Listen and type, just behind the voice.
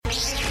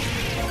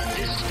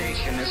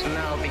possess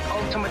now the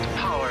ultimate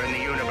power in the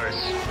universe.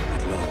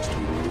 At last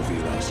we will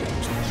reveal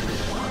ourselves.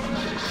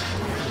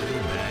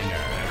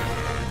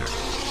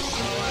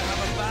 I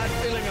have a bad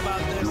feeling about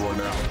this. You are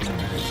now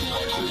tuned into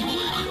Lightsaber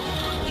Radio.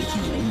 If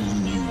you only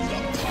knew the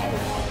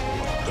power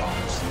of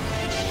dark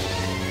side.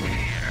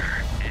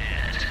 Here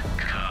it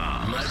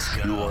comes. Let's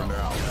go. You are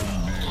now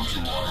tuned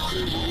into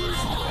Lightsaber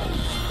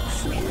Radio.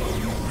 4,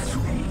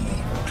 3,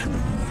 2,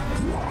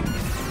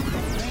 1.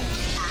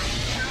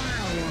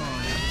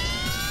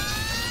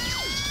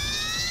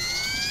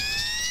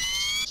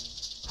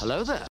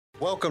 Hello there.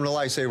 Welcome to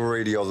Lightsaber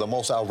Radio, the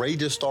most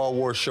outrageous Star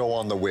Wars show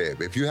on the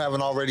web. If you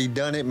haven't already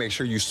done it, make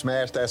sure you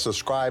smash that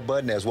subscribe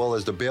button as well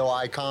as the bell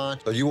icon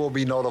so you will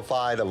be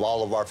notified of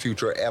all of our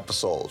future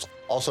episodes.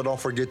 Also, don't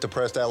forget to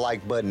press that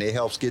like button. It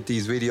helps get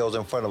these videos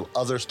in front of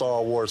other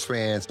Star Wars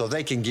fans so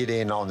they can get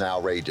in on the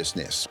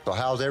outrageousness. So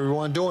how's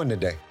everyone doing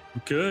today?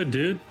 Good,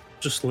 dude.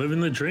 Just living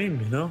the dream,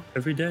 you know,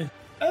 every day.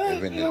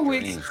 Living the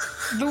dream.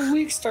 The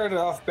week started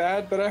off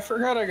bad, but I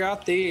forgot I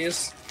got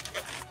these.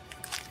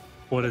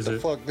 What is The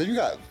it? fuck? You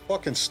got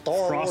fucking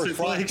Star Frosted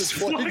Wars Flakes.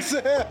 Flakes.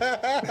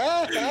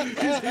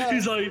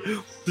 He's like,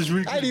 this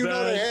week I didn't is even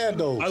know they bad. had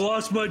those. I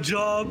lost my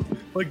job.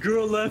 My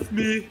girl left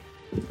me.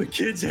 My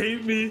kids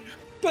hate me.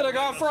 But I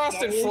got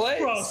Frosted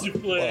Flakes.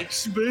 Frosted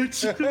Flakes,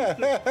 bitch.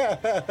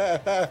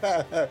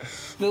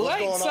 The light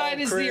going side on,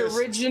 is Chris? the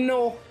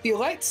original. The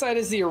light side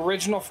is the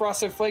original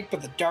Frosted Flake,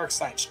 but the dark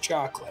side's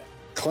chocolate.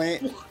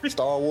 Clint,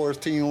 Star Wars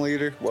team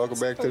leader. Welcome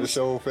back to the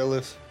show,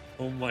 fellas.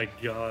 Oh my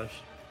gosh.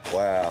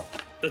 Wow.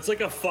 That's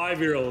like a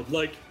 5-year-old.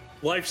 Like,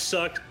 life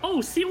sucked.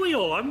 Oh,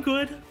 cereal. I'm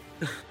good.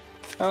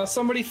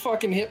 Somebody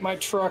fucking hit my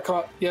truck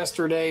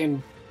yesterday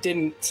and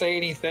didn't say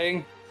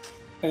anything,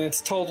 and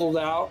it's totaled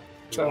out.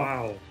 So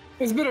Wow.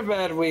 it's been a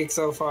bad week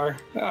so far.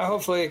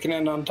 Hopefully it can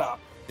end on top.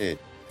 Yeah,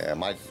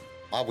 my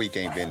week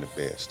ain't been the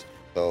best.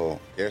 So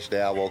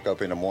yesterday I woke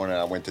up in the morning,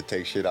 I went to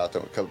take shit out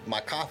because my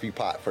coffee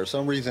pot, for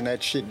some reason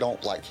that shit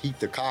don't like heat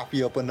the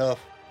coffee up enough.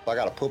 So I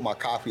gotta put my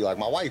coffee, like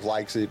my wife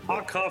likes it.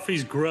 Hot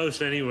coffee's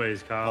gross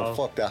anyways, Kyle. Oh,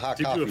 fuck that hot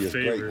Do you coffee a is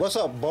favor. great. What's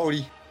up,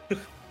 Bodie?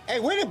 Hey,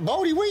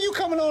 Bodie, when you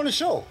coming on the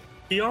show?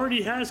 He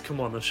already has come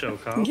on the show,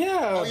 Kyle.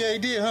 Yeah. Oh yeah, he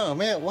did, huh?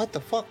 Man, what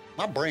the fuck?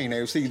 My brain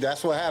there. See,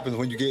 that's what happens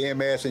when you get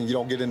MS and you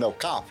don't get enough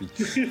coffee.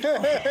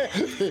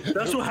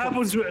 That's what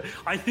happens.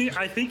 I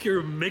think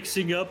you're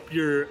mixing up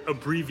your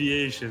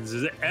abbreviations.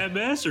 Is it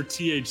MS or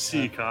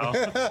THC, Kyle?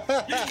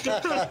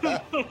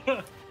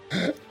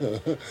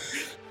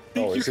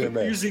 Oh, it's You're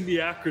MS. confusing the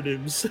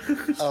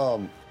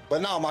acronyms.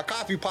 But no, my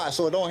coffee pot,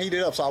 so it don't heat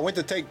it up. So I went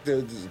to take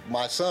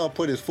my son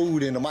put his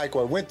food in the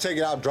microwave, went to take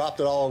it out, dropped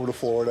it all over the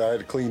floor. I had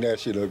to clean that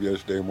shit up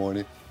yesterday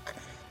morning.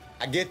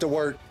 I get to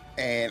work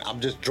and I'm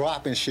just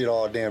dropping shit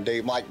all damn day.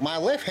 Like my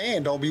left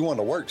hand don't be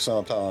wanting to work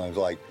sometimes.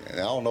 Like, I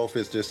don't know if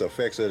it's just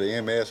effects of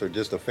the MS or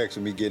just effects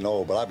of me getting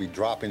old, but I be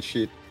dropping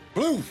shit.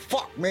 Blue,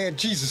 fuck, man,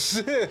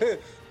 Jesus.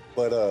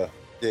 But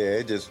yeah,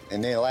 it just,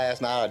 and then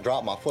last night I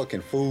dropped my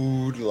fucking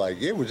food.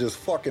 Like, it was just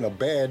fucking a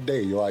bad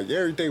day. Like,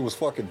 everything was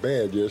fucking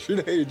bad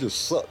yesterday. It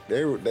just sucked.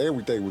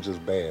 Everything was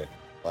just bad.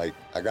 Like,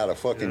 I got a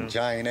fucking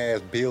giant ass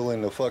bill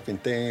in the fucking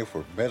thing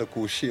for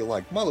medical shit.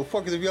 Like,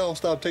 motherfuckers, if y'all don't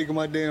stop taking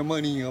my damn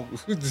money, you know,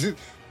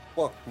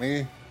 fuck,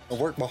 man. I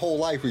worked my whole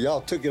life and y'all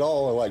took it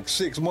all in like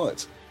 6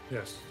 months.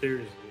 Yes,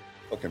 seriously.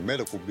 Fucking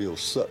medical bills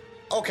suck.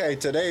 Okay,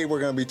 today we're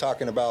going to be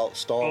talking about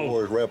Star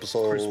Wars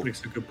episode. Chris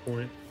makes a good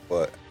point.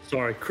 What?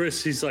 Sorry,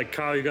 Chris, he's like,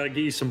 Kyle, you gotta get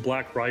you some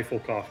Black Rifle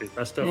coffee.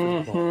 That stuff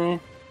is fun.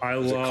 I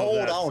Is it love cold?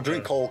 that I don't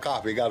drink stuff. cold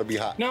coffee. It got to be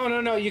hot.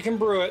 No, you can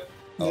brew it.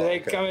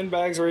 They okay. come in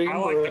bags where you I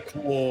can brew like it. the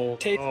cold.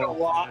 Tastes a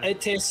lot. man.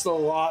 It tastes a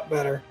lot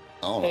better.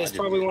 I don't know. It's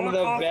probably one of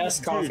the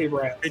best coffee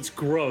brands. It's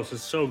gross.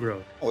 It's so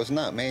gross. Oh, it's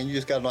not, man. You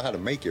just got to know how to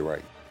make it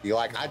right. You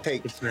like, I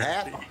take It's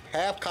nasty.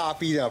 half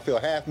coffee, then I fill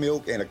half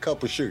milk and a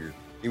cup of sugar.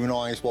 Even though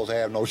I ain't supposed to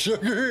have no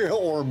sugar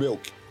or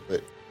milk.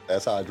 But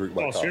that's how I drink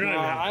my Oh, so coffee. you're not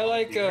even I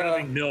like you're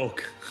having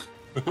milk.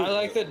 I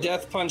like the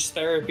Death Punch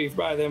Therapy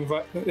by them.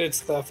 It's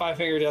the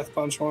 5-finger Death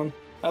Punch one.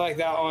 I like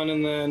that one,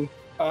 and then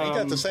Ain't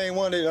that the same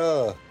one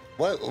that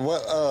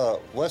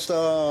what's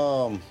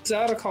the it's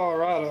out of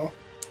Colorado.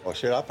 oh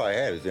shit, I probably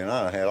had it then.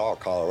 I done had all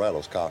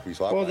Colorado's coffee,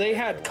 so I Well, probably they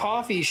had had that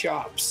coffee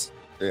shops.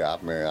 one. Yeah,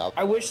 man.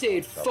 I wish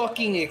they'd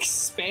fucking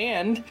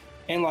expand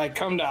and like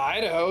come to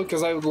Idaho,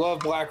 because I would love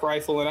Black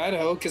Rifle in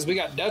Idaho, because we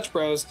got Dutch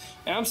Bros.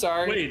 And I'm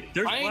sorry, Wait,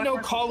 there's I ain't Black no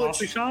Rifle college.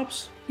 coffee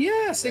shops?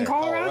 Yes, in Yeah,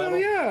 Colorado, Colorado?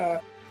 yeah.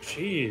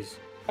 Jeez.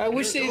 I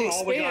wish they'd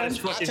All we got is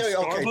expand. I'll fucking tell you,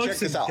 okay, Starbucks check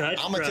this and out. Dutch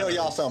I'm gonna tell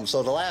y'all Bros. something.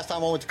 So the last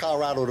time I went to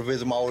Colorado to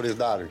visit my oldest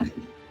daughter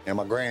and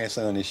my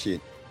grandson and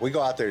shit, we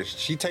go out there.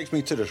 She takes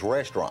me to this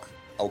restaurant.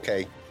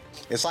 Okay,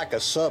 it's like a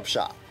sub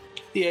shop,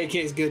 The AK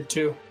is good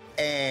too.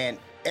 and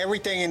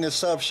everything in the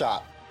sub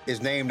shop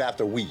is named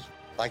after we.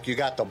 Like you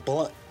got the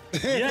blunt.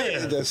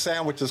 Yeah. The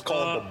sandwich is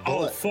called the Oh,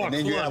 blunt, fuck. and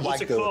then you hold have on.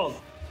 What's like it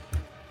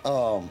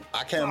called?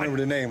 I can't remember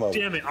the name of it.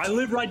 Damn it. I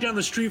live right down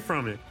the street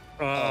from it.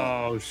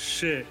 Oh,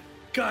 shit.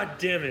 God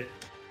damn it.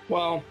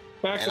 Well,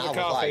 back And to the I was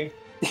coffee.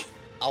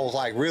 I was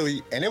like,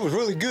 really? And it was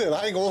really good.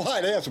 I ain't gonna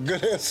lie, they had some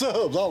good ass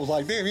subs. I was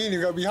like, damn, you ain't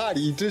even gonna be hot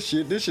to eat this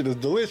shit. This shit is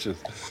delicious.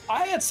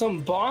 I had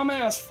some bomb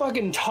ass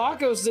fucking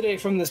tacos today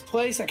from this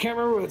place. I can't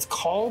remember what it's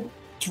called.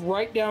 It's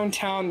right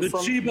downtown The from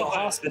Chiba the Hut. The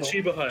hospital.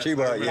 Chiba Hut.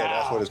 Chiba Hut, yeah,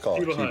 that's what it's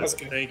called. Chiba Hut. That's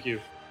good. Thank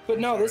you. But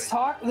no,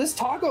 this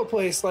taco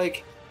place,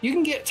 like, you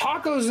can get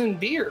tacos and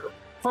beer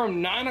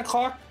from 9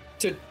 o'clock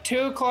to 2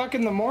 o'clock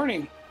in the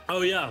morning.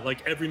 Oh yeah,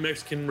 like every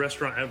Mexican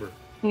restaurant ever.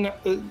 No,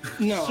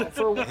 no.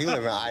 For He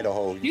live in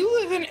Idaho.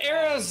 you live in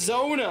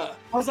Arizona.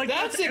 I was like,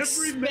 that's every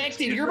expected.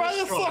 Mexican You're by the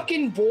restaurant.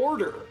 fucking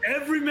border.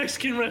 Every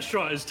Mexican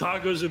restaurant is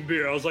tacos and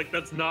beer. I was like,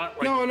 that's not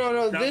like. No.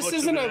 that This much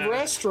isn't of an a ask.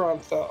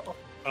 restaurant though.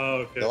 Oh,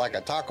 okay. They're like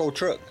a taco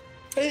truck.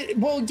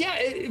 Well, yeah,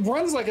 it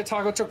runs like a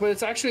taco truck, but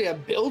it's actually a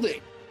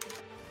building.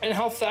 And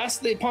how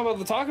fast they pump out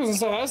the tacos and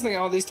stuff, I was thinking,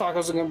 oh, these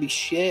tacos are gonna be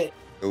shit.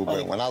 Dude, but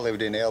Like- when I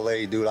lived in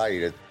LA, dude, I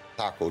ate at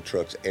taco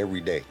trucks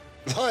every day.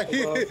 Like,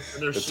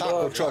 they're the so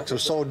taco good. trucks are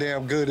so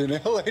damn good in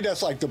LA.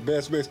 That's like the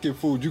best Mexican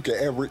food you can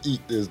ever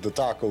eat is the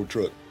taco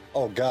truck.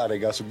 Oh God, they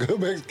got some good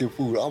Mexican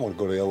food. I want to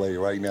go to LA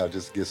right now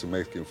just to get some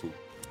Mexican food.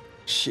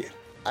 Shit,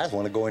 I just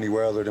want to go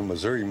anywhere other than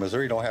Missouri.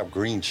 Missouri don't have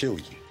green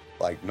chili.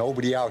 Like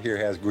nobody out here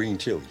has green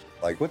chili.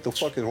 Like what the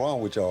fuck is wrong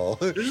with y'all?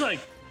 There's like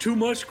too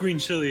much green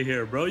chili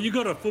here, bro. You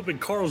go to flipping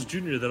Carl's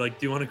Jr. They're like,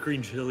 do you want a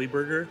green chili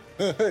burger?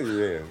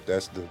 Yeah,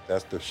 that's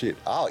the shit.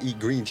 I'll eat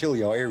green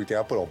chili on everything.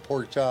 I put it on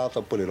pork chops.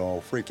 I put it on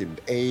freaking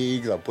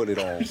eggs. I put it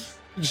on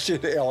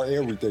shit on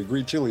everything.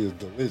 Green chili is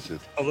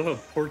delicious. I love how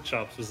pork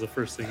chops was the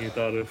first thing you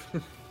thought of.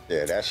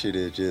 Yeah, that shit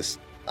is just,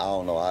 I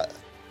don't know.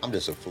 I'm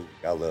just a foodie.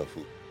 I love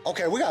food.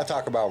 Okay, we gotta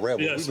talk about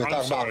Rebel. Yes, We've been I'm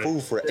talking about sorry.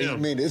 food for 8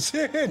 Damn. minutes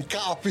and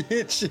coffee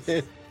and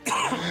shit.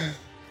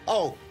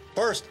 Oh,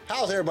 first,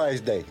 how's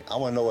everybody's day? I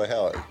want to know what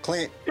hell.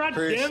 Clint, God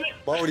Chris, damn it.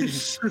 Bodie,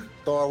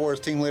 Star Wars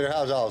team leader.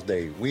 How's y'all's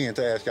day? We ain't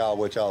to ask y'all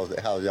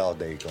how's y'all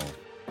day going.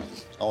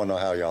 I want to know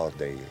how y'all's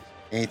day is.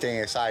 Anything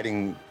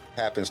exciting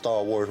happened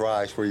Star Wars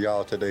Rise for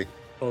y'all today?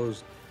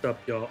 What's up,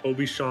 y'all?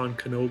 Obi-Wan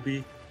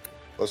Kenobi.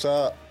 What's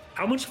up?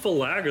 How much of a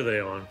lag are they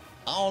on?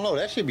 I don't know.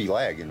 That should be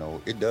lagging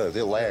though. It does.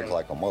 It lags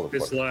like a It's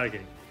motherfucker.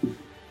 lagging.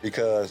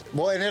 Because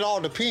and it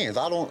all depends.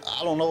 I don't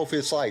know if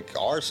it's like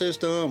our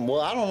system.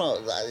 Well, I don't know.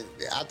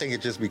 I think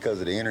it's just because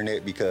of the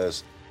internet.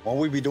 Because when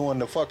we be doing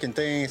the fucking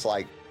things,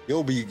 like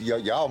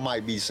y'all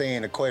might be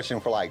saying a question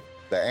for like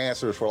the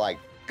answers for like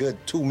good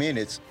 2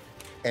 minutes,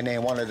 and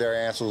then one of their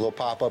answers will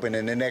pop up, and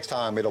then the next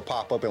time it'll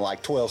pop up in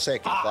like 12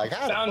 seconds. Like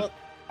how the fuck?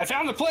 I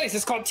found the place.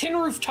 It's called Tin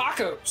Roof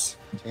Tacos.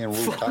 10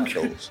 roof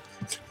tacos.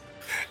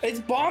 It's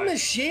bomb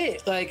as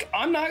shit. Like,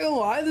 I'm not gonna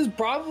lie, this is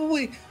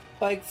probably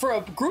like for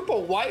a group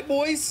of white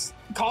boys,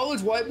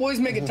 college white boys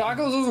making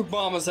tacos, those are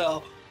bomb as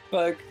hell.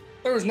 Like,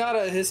 there was not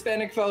a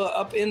Hispanic fella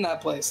up in that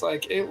place.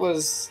 Like, it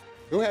was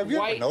Dude, have you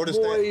ever white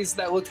noticed that? boys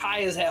that looked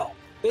high as hell.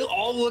 They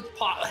all looked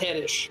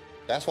potheadish.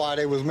 That's why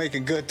they was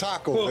making good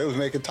tacos. They was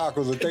making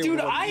tacos that they Dude,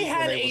 were I eating when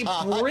had they a was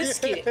high.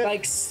 brisket,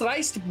 like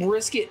sliced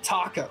brisket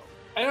taco.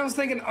 And I was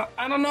thinking,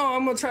 I don't know,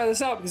 I'm gonna try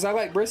this out because I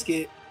like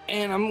brisket.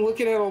 And I'm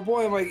looking at old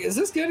boy, I'm like, is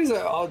this good? He's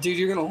like, oh, dude,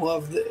 you're gonna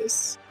love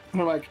this. And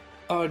I'm like,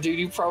 oh, dude,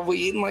 you probably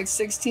eating like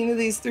 16 of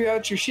these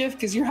throughout your shift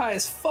because you're high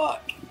as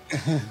fuck.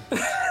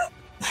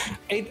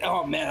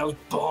 Oh man, that was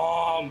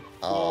bomb.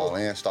 Oh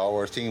man, Star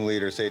Wars team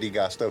leader said he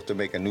got stuff to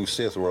make a new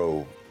Sith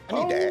robe.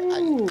 I need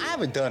Oh. I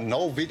haven't done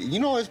no video. You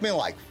know, it's been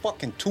like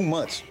fucking 2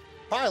 months,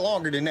 probably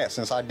longer than that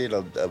since I did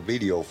a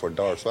video for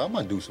Darth. So I'm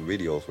gonna do some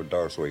videos for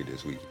Darth Sway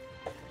this week.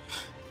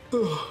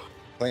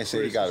 Clint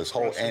said he got his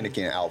whole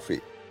Anakin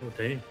outfit. Oh,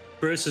 dang.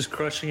 Chris is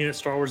crushing it at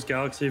Star Wars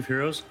Galaxy of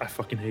Heroes. I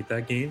fucking hate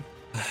that game.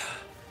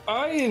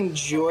 I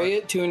enjoy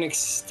it to an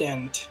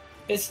extent.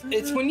 It's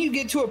when you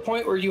get to a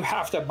point where you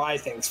have to buy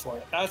things for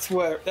it. That's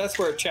where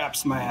it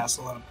chaps my ass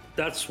a little.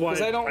 That's why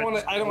 'Cause I don't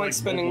just like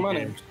spending mobile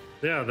money. games.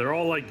 Yeah, they're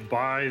all like,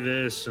 buy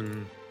this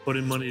and put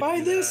in money. to Buy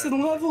do this that.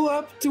 and level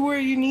up to where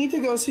you need to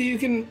go so you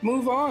can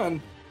move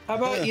on. How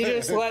about you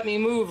just let me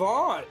move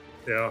on?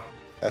 Yeah.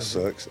 That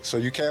sucks. So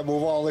you can't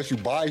move on unless you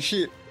buy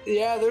shit.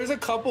 Yeah, there's a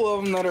couple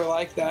of them that are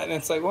like that, and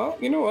it's like, well,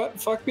 you know what?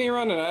 Fuck me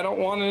running. I don't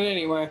want it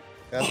anyway.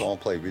 That's why I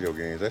don't play video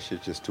games. That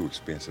shit's just too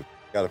expensive.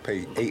 Got to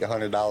pay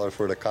 $800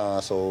 for the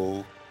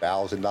console,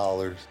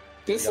 $1,000,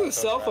 This is a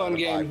cell phone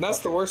game. That's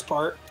the worst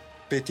part.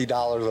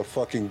 $50 a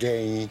fucking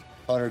game,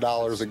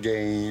 $100 a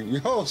game.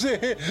 You know what I'm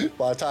saying?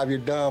 By the time you're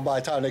done, by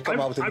the time they come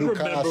out with a I new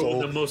remember console,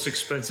 when the most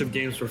expensive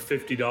games were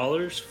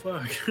 $50.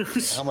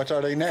 Fuck. how much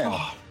are they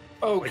now?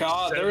 Oh Like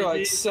god, they're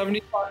like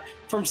 70? 75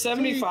 from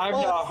 75 to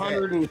fuck that.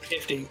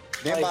 150.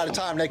 Then by the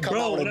time they come out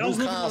Bro, with when a I was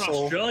new living in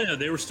console, Australia,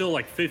 they were still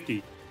like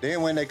 50.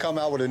 then when they come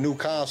out with a new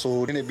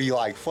console, then it be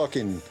like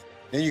fucking.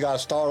 Then you gotta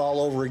start all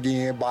over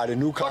again, buy the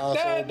new console.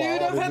 Fuck that, buy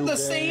dude. all I've the had new the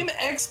games. same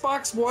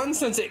Xbox One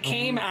since it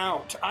came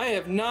out. I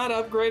have not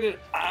upgraded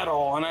at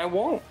all, and I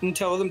won't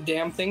until the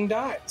damn thing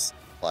dies.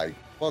 Like,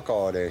 fuck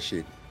all that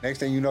shit. Next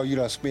thing you know, you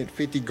done spent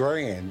 50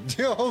 grand.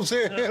 You know what I'm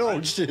saying?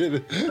 On shit.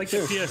 Like the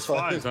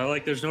PS5s. I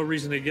like, there's no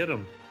reason to get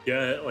them.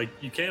 Yeah, like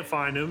you can't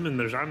find them and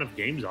there's not enough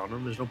games on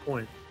them. There's no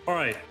point. All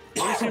right.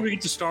 Let me see if we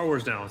get to Star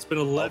Wars now. It's been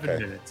 11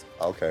 Okay. minutes.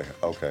 Okay.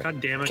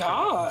 God damn it.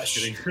 Gosh.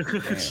 I'm just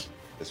kidding. Damn,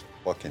 it's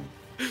fucking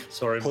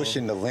Sorry, Mo.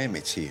 pushing the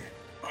limits here.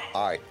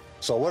 All right.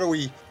 So what are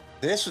we?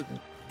 This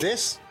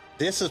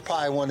is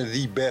probably one of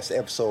the best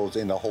episodes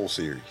in the whole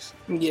series.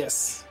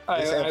 Yes,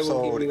 This I will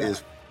episode give you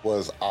that.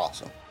 was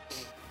awesome.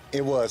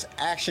 It was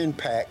action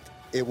packed.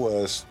 It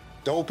was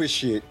dope as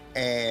shit,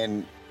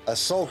 and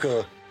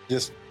Ahsoka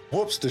just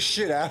whoops the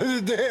shit out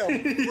of the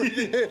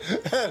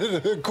damn out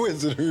of the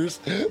Inquisitors.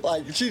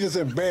 Like she just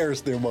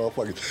embarrassed them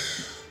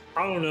motherfuckers.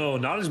 I don't know.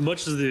 Not as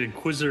much as the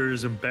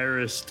Inquisitors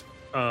embarrassed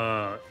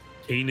Kanan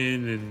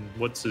and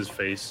what's his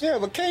face. Yeah,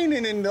 but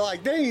Kanan and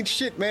like they ain't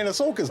shit, man.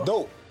 Ahsoka's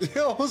dope. You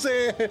know what I'm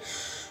saying?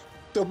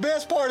 The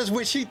best part is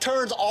when she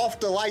turns off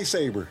the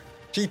lightsaber.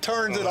 She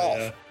turns it off.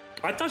 Yeah.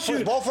 I thought she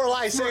Puts was. both her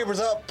lightsabers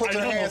up, puts I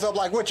her know. hands up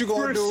like, what you For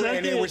gonna a do? And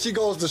then second- when she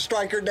goes to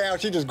strike her down,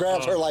 she just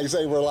grabs her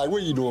lightsaber like,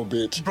 what you doing,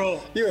 bitch?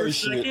 Bro, you for a ain't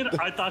shit. second,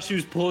 I thought she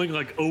was pulling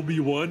like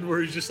Obi-Wan,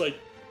 where he's just like,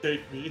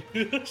 take me.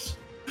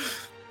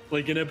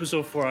 Like in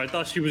episode 4, I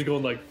thought she was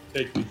going like,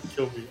 take me,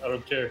 kill me, I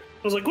don't care.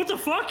 I was like, what the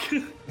fuck?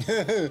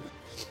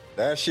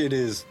 That shit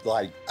is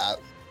like,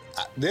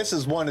 this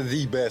is one of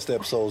the best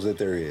episodes that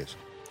there is.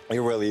 It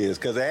really is,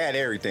 because they had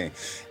everything.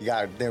 You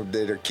got,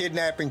 they're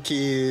kidnapping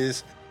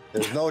kids.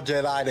 There's no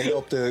Jedi to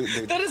help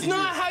the That is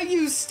not how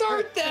you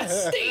start that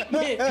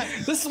statement.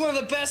 This is one of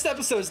the best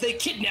episodes. They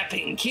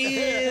kidnapping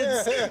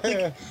kids.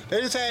 They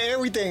just had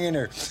everything in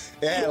there.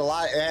 It had a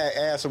lot, it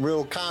had some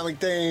real comic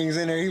things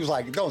in there. He was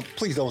like,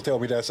 please don't tell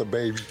me that's a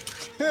baby.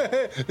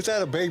 It's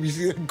not a baby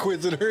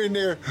Inquisitor in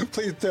there.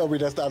 Please tell me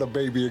that's not a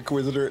baby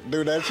Inquisitor.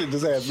 Dude, that shit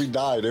just has me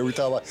dying every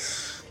time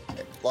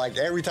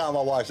every time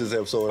I watch this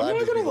episode. I'm I not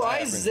just gonna be lie,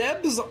 laughing.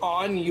 Zeb's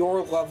on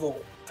your level,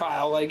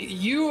 Kyle. Like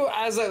you,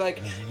 as a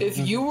like, if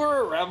you were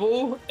a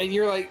rebel and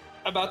you're like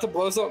about to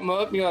blow something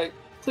up, and you're like,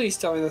 please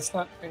tell me that's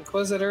not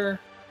Inquisitor.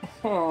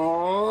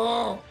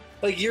 Aww.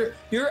 Like your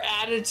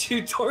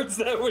attitude towards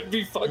that would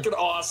be fucking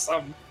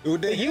awesome.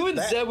 Dude, Like, you and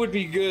Zeb would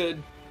be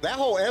good. That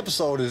whole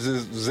episode is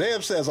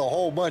Zeb says a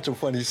whole bunch of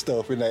funny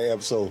stuff in that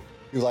episode.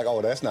 He was like,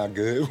 oh, that's not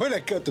good. When they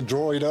cut the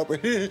droid up,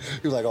 he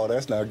was like, oh,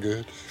 that's not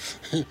good.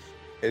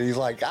 And he's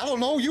like, I don't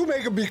know, you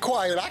make him be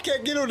quiet. I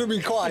can't get him to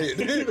be quiet.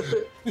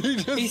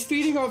 He's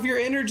feeding off your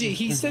energy.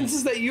 He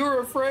senses that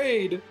you're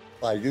afraid.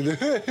 Like,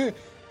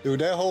 dude,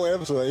 that whole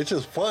episode, it's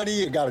just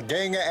funny. It got a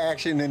gang of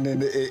action, and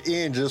then it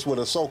ends just with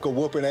Ahsoka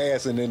whooping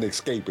ass and then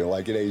escaping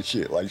like it ain't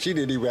shit. Like, she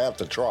didn't even have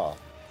to try.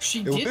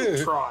 She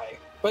didn't try.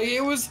 Like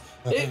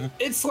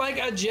it's like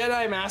a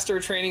Jedi Master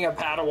training a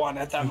Padawan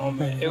at that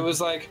moment. It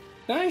was like,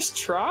 nice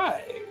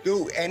try.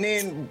 Dude, and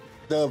then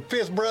the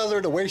fifth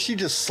brother, the way she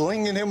just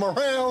slinging him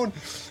around,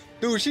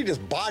 dude, she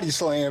just body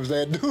slams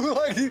that dude.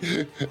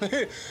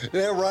 Like,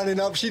 they're running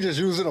up, she just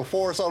using a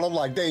force on them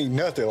like they ain't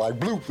nothing. Like,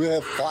 bloop,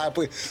 fly.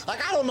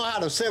 Like, I don't know how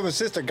the Seventh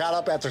Sister got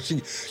up after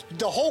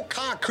the whole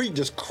concrete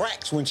just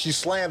cracks when she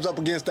slams up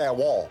against that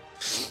wall.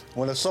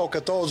 When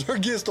Ahsoka throws her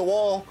against the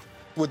wall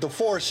with the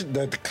force,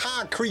 the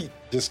concrete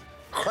just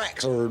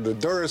cracks, or the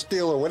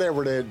Durasteel, or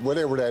whatever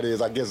that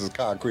is. I guess it's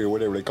concrete or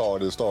whatever they call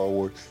it in Star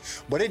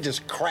Wars. But it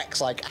just cracks.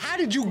 Like, how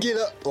did you get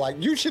up? Like,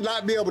 you should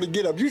not be able to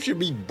get up. You should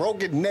be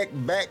broken neck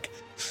back.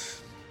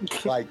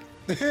 Like,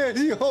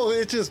 you know,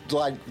 it's just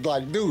like,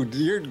 dude,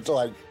 you're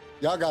like,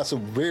 y'all got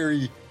some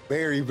very,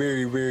 very,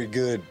 very, very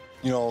good,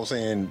 you know what I'm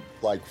saying,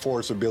 like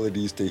force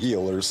abilities to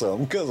heal or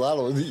something. Because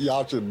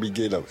y'all shouldn't be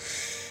getting up.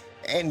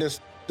 And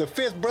the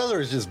fifth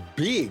brother is just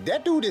big.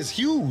 That dude is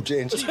huge,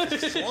 and she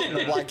just swung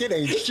him like it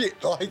ain't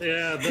shit. Like,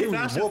 Yeah, he the was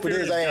Fast and whooping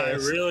his Furious guy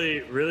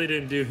ass. really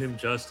didn't do him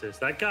justice.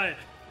 That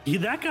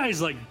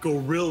guy's like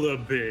gorilla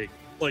big.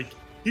 Like,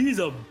 he's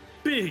a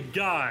big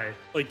guy,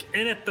 like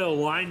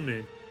NFL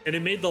lineman, and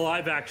it made the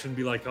live action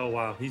be like, oh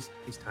wow, he's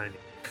tiny.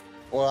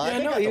 Well, I Yeah,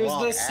 think no, I got he was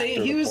wrong the same-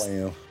 actor he to was- play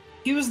him.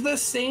 He was the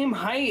same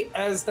height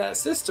as that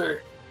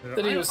sister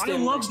that he was I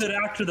standing love next to. that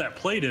actor that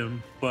played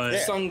him, but Yeah.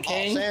 Sung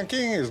Kang. Sam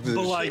King is the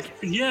but shit. like,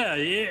 yeah,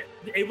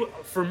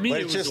 for me,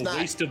 But it it's was just a not-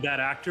 waste of that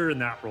actor in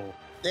that role.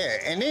 Yeah,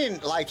 and then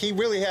like he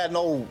really had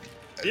no.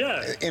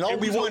 Yeah, In it was a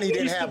Obi-Wan, he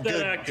didn't waste have of that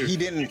good- actor. he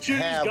didn't You should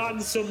have- just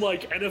gotten some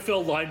like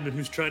NFL lineman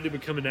who's trying to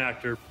become an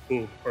actor.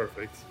 Boom,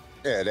 perfect.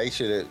 Yeah, they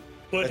should have.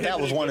 But But that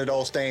was one of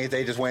those things.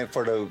 They just went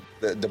for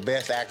the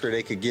best actor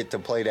they could get to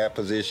play that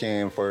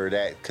position for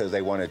that, because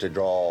they wanted to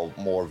draw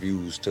more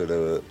views to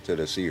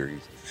the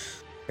series.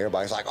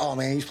 Everybody's like, "Oh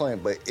man, he's playing,"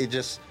 but it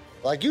just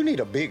like you need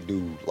a big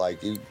dude.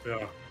 Like you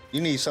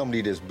need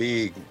somebody that's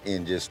big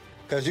and just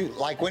because you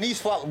like when he's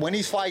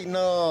fighting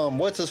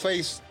what's his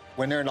face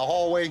when they're in the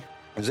hallway,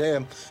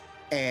 Zeb,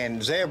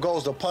 and Zeb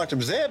goes to punch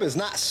him. Zeb is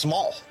not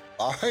small.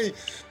 All right.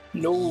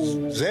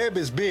 No. Zeb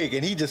is big,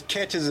 and he just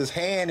catches his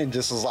hand and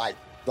just is like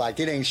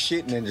it ain't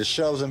shit, and then just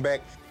shoves him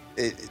back.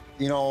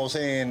 You know what I'm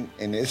saying?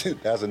 And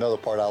that's another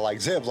part I like.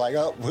 Zeb's like,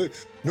 oh,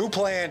 new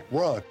plan,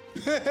 run.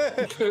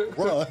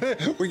 Run.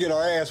 We get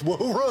our ass, we'll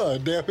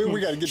run. Damn it, we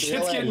got to get the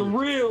hell Shit's out getting of here.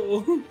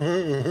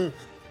 real.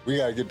 We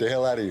got to get the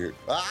hell out of here.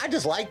 I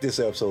just like this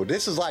episode.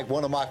 This is like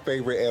one of my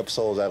favorite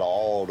episodes out of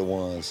all the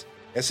ones.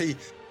 And see,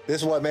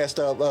 this is what messed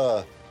up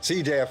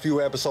CJ a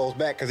few episodes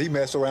back because he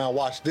messed around,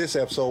 watched this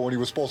episode when he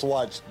was supposed to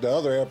watch the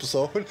other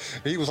episode.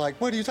 He was like,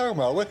 "What are you talking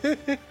about?"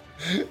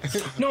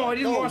 No, I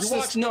didn't watch you this.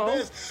 watched No, the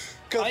best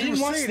 'cause I you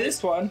didn't watch seen this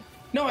it. one.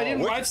 No, I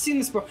didn't. what- I've seen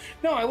this.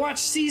 No, I watched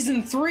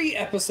season 3,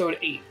 episode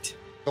 8.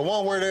 The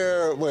one where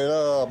they're with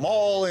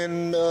Maul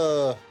and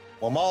well,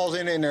 Maul's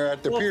in it and they're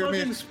at the Well, pyramid.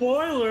 fucking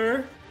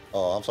spoiler.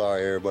 Oh, I'm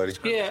sorry, everybody.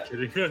 Yeah,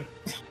 Kidding.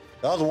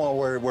 The other one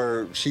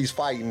where she's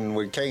fighting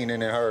with Kanan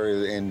and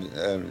her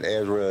and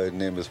Ezra and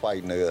them is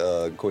fighting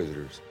the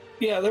Inquisitors.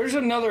 yeah. There's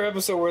another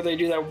episode where they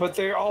do that, but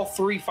they're all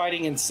 3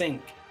 fighting in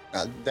sync.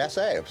 That's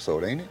that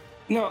episode, ain't it?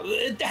 No,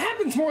 it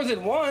happens more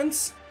than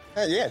once.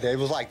 Yeah, it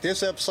was like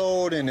this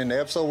episode and then the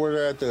episode where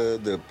they're at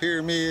the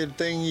pyramid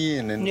thingy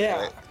and then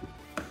Yeah.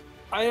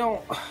 I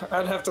don't.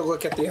 I'd have to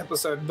look at the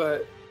episode,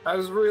 but I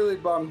was really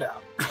bummed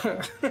out.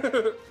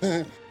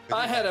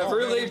 I had a Oh, man,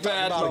 really we talking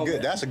bad about a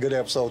moment. That's a good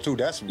episode too.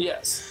 That's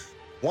Yes.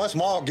 once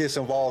Maul gets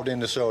involved in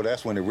the show,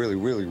 that's when it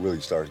really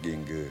starts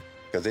getting good.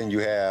 Because then you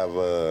have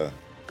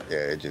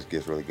it just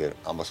gets really good.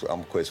 I'm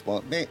gonna quit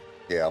spoiling. Man,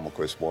 yeah, I'm gonna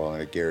quit spoiling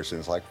it.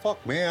 Garrison's like,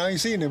 fuck, man, I ain't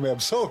seen them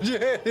episodes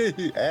yet.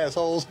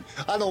 Assholes.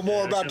 I know more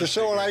Yeah, I about the kinda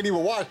show and I ain't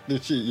even watched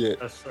this shit yet.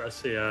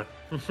 That's yeah.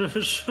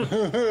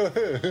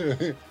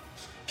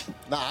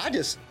 Nah,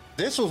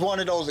 this was one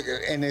of those,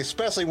 and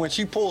especially when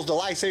she pulls the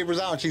lightsabers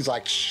out and she's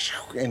like,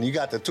 and you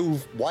got the 2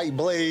 white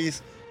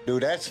blades.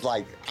 Dude, that's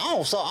like,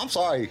 I'm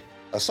sorry.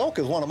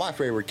 Ahsoka's one of my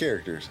favorite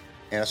characters.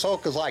 And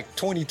Ahsoka's like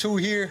 22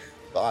 here.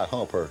 So I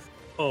hump her.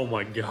 Oh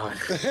my god.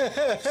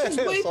 It's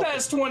way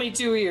past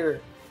 22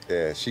 here.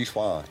 Yeah, she's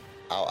fine.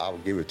 I'll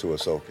give it to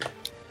Ahsoka.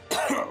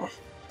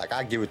 Like,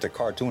 I give it to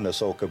cartoon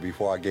Ahsoka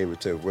before I gave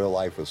it to real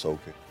life Ahsoka.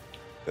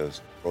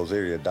 Because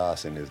Rosaria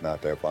Dawson is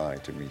not that fine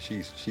to me.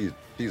 She's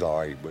all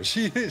right, but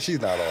she's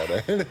not all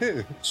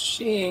that.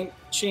 She ain't.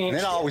 And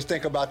then I always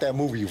think about that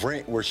movie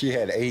Rent where she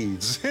had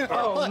AIDS.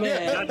 Oh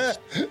man.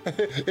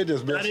 It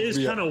just That messes is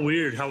me up. kind of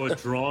weird how a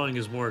drawing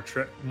is more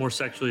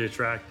sexually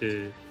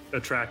attractive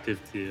to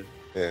you.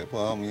 Yeah,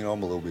 well, I'm a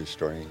little bit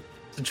strange.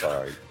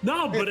 Sorry.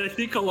 No, but I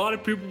think a lot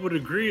of people would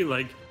agree.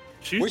 Like,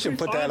 she's We should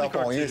put pretty that fine in up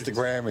on cartoons.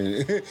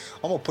 Instagram, and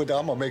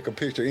I'm gonna make a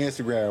picture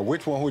Instagram.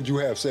 Which one would you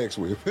have sex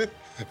with?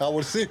 I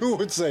want to see who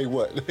would say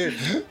what.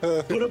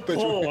 Put a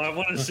poll. I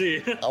want to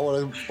see. I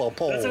want a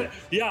poll. That's it.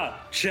 Yeah,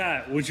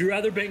 chat. Would you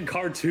rather be in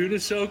cartoon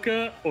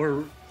Ahsoka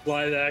or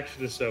live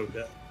action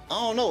Ahsoka? I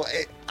don't know.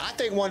 I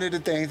think one of the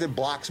things that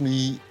blocks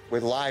me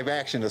with live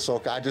action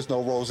Ahsoka, I just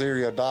know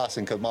Rosaria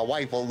Dawson because my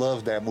wife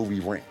loves that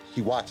movie Rent.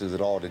 She watches it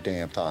all the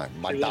damn time.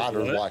 My She loves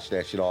daughters what? watch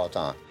that shit all the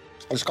time.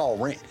 It's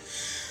called Rent.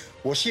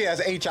 Well, she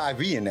has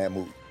HIV in that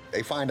movie.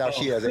 They find out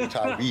she has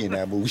HIV in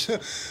that movie.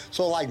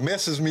 So like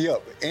messes me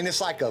up. And it's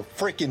like a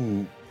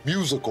freaking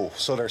musical.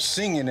 So they're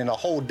singing in a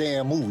whole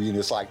damn movie. And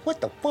it's like,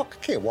 what the fuck?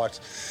 I can't watch.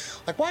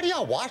 Like, why do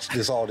y'all watch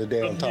this all the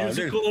damn A time?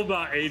 musical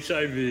about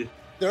HIV.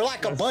 They're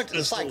like a bunch. That's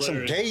It's like some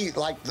hilarious. gay.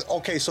 Like,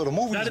 okay, so the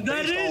movie's That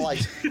based on is.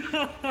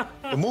 like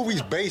the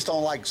movie's based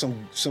on like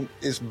some.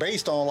 It's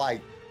based on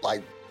like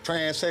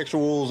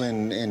transsexuals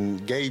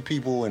and gay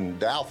people and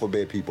the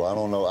alphabet people. I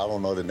don't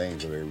know the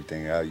names of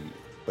everything.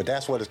 But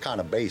that's what it's kind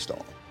of based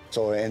on.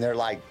 So and they're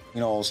like, you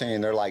know what I'm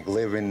saying? They're like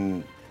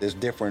living this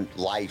different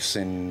lives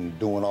and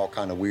doing all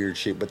kind of weird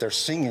shit. But they're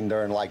singing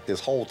during like this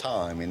whole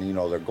time, and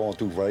they're going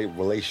through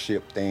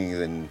relationship things,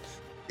 and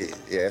yeah,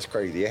 it's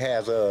crazy. It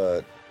has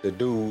the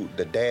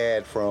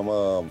dad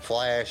from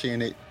Flash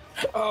in it.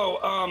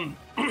 Oh,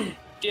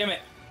 damn it,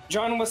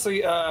 John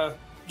Wesley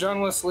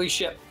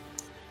Shipp.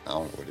 I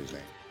don't know what his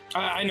name.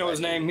 I know his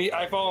name.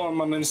 I follow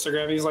him on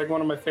Instagram. He's like one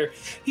of my favorite.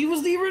 He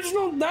was the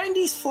original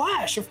 '90s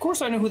Flash. Of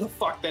course, I know who the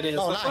fuck that is.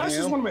 No, The not Flash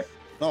is him. one of my.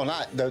 No,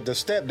 not the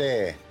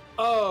stepdad.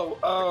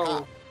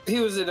 Oh,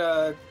 he was he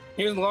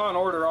was in Law and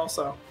Order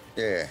also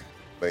Yeah,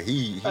 but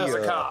he as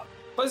a cop.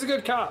 Plays a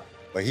good cop.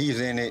 But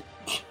he's in it.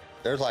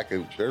 There's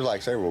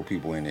like several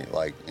people in it.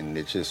 Like, and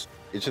it's just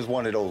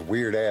one of those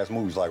weird ass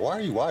movies. Like, why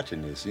are you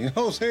watching this? You know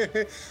what I'm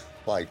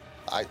saying?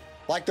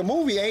 Like the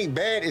movie ain't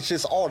bad. It's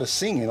just all the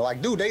singing.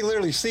 Like, dude, they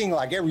literally sing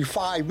like every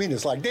 5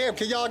 minutes. Like, damn,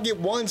 can y'all get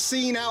one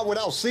scene out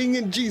without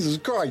singing? Jesus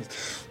Christ.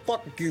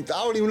 Fuck, I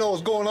don't even know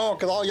what's going on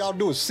because all y'all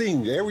do is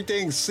sing.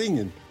 Everything's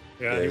singing.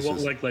 Yeah, it's he won't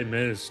just- like Les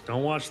Mis.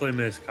 Don't watch Les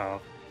Mis,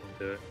 Kyle. Don't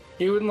do it.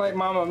 He wouldn't like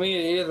Mamma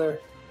Mia either.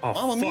 Oh,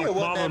 Mamma Mia fuck,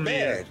 wasn't Mamma that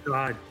Mia. bad.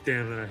 God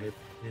damn it, I hate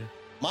yeah.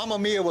 Mamma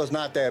Mia was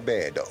not that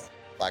bad though.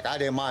 Like, I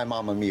didn't mind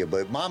Mamma Mia,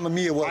 but Mamma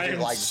Mia I wasn't am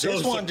like so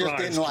this one. Just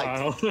surprised, didn't like.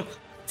 Kyle.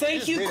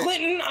 Thank you, did it.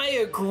 Clinton. I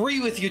agree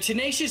with you.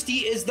 Tenacious D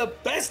is the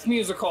best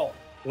musical.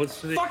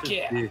 What's the Fuck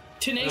yeah.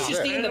 Tenacious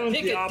D and the Phantom of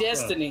Pick the of Opera.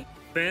 Destiny.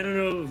 Phantom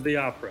of the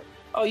Opera.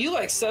 Oh, you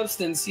like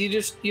substance. You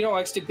don't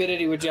like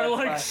stupidity with Jack I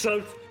like Black.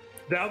 so.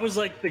 That was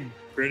like the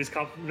greatest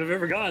compliment I've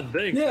ever gotten.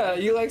 Thanks. Yeah,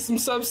 you like some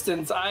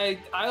substance. I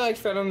like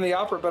Phantom of the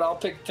Opera, but I'll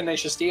pick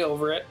Tenacious D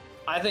over it.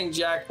 I think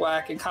Jack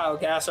Black and Kyle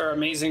Gass are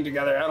amazing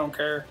together. I don't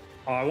care.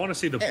 Oh, I want to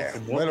see the Book Yeah, of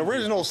but the Mormon.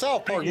 original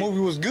South Park Thank you.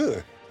 movie was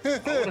good.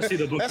 wanna see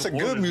the Book That's of a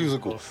good Mormon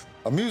musical. musical.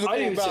 A musical I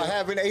do about too.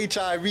 having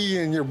HIV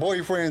and your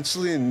boyfriend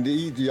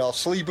y'all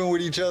sleeping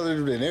with each other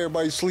and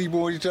everybody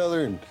sleeping with each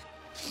other and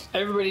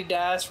Everybody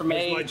dies from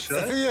Here's my AIDS.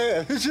 check.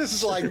 Yeah, it's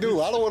just like, dude,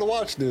 I don't want to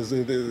watch this.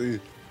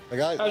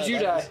 How'd you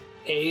die?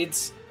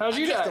 AIDS. How'd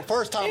you die? The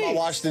first time I AIDS.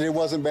 watched it, it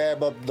wasn't bad,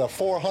 but the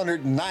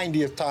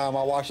 490th time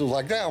I watched it, was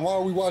like, damn, why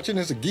are we watching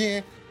this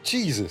again?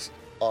 Jesus.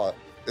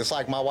 It's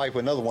like my wife,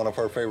 another one of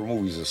her favorite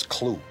movies is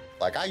Clue.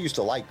 Like, I used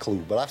to like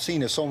Clue, but I've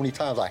seen it so many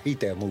times, I hate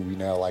that movie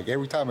now. Like,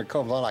 every time it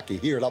comes on, I can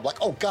hear it. I'm like,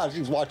 oh, God,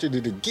 she's watching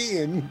it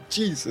again.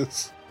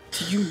 Jesus.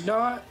 Do you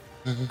not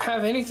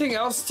have anything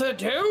else to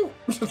do?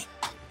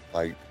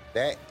 Like,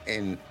 that,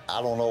 and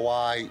I don't know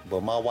why,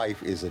 but my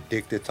wife is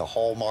addicted to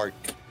Hallmark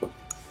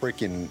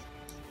freaking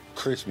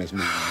Christmas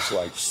movies.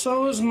 Like,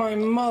 So is my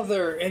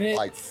mother, and it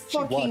like she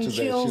fucking watches that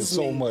shit kills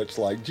so me. much.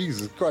 Like,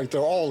 Jesus Christ,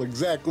 they're all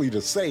exactly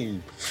the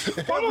same.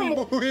 My Every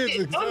mom, movie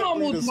is my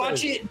mom exactly would the watch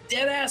same. it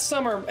dead ass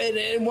summer,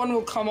 and one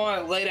will come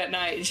on late at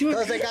night. And she would,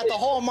 Because they got the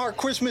Hallmark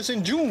Christmas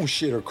in June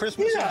shit, or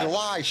Christmas Yeah. in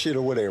July shit,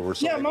 or whatever.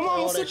 So yeah, they my put mom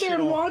all would that sit there shit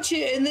and on. watch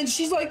it, and then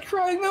she's like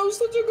crying, that was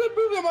such a good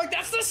movie. I'm like,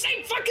 that's the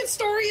same fucking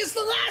story as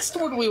the last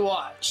one we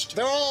watched.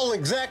 They're all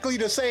exactly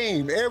the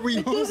same. Every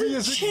It movie doesn't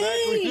is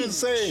exactly the change.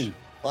 same.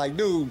 Like,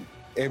 dude,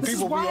 and This is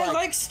people be why I like,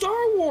 like Star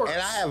Wars.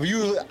 and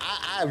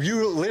I have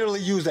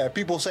literally used that.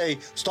 People say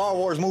Star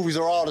Wars movies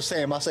are all the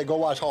same. I say, go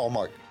watch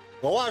Hallmark.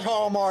 Go watch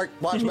Hallmark,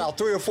 watch about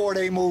 3 or 4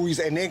 day movies,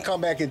 and then come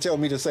back and tell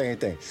me the same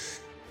thing.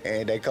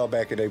 And they come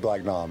back and they be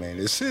like, nah,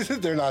 man,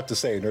 they're not the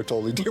same. They're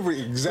totally different.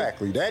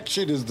 Exactly. That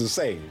shit is the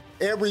same.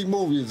 Every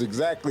movie is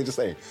exactly the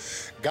same.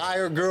 Guy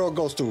or girl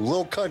goes to a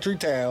little country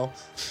town.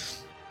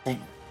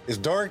 It's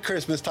during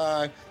Christmas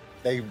time.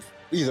 They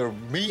either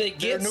meet They their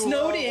get new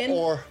snowed love, in.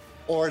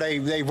 or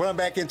they run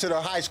back into their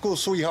high school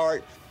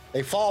sweetheart.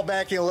 They fall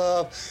back in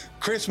love.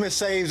 Christmas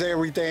saves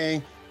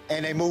everything,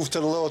 and they move to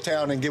the little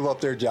town and give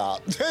up their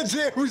job. That's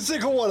every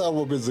single one of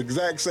them is the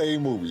exact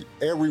same movie.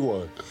 Every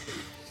one.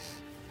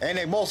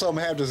 And most of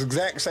them have this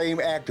exact same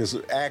actors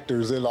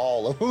in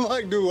all of them.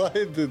 Like, dude, I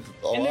hit the.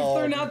 And if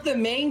they're not the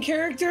main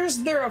characters,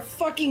 they're a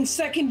fucking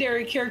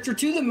secondary character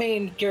to the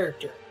main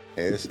character.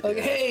 It's, Like,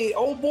 hey,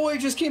 old boy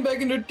just came back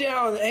into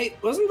town. Hey,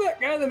 wasn't that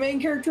guy the main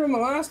character in the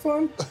last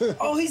one?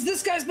 Oh, he's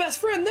this guy's best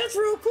friend. That's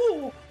real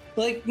cool.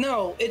 Like,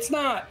 no, it's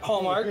not,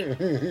 Hallmark.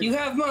 You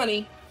have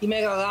money. You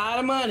make a lot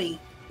of money.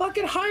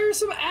 Fucking hire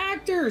some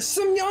actors,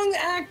 some young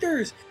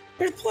actors.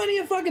 There's plenty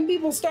of fucking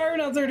people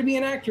starving out there to be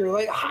an actor.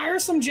 Like, hire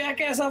some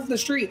jackass off the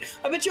street.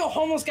 I bet you a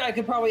homeless guy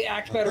could probably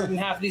act better than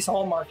half of these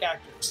Hallmark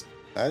actors.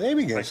 they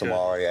be getting some Okay.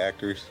 alright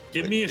actors.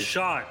 Give me a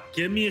shot.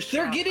 Give me a shot.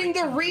 They're getting the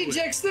I can do it.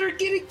 rejects that are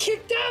getting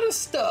kicked out of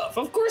stuff.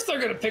 Of course they're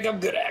going to pick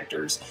up good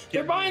actors.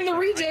 They're me buying a the shot. I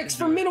rejects can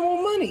for do it.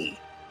 minimal money.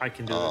 I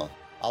can do Uh, it.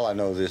 all I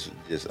know is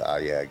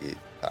I get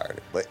tired of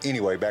it. But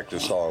anyway, back to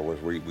Star Wars.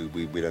 We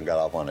done got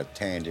off on a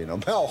tangent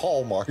about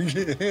Hallmark.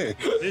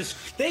 This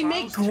They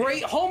make Clowns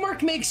great,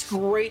 Hallmark makes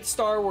great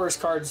Star Wars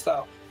cards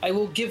though. I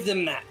will give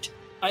them that.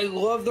 I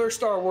love their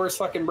Star Wars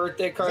fucking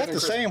birthday Is cards. that the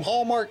and Christmas- same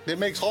Hallmark that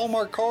makes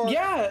Hallmark cards?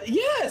 Yeah,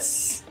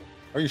 yes.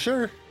 Are you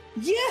sure?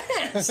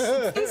 Yes.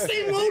 The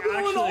same logo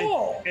and Actually,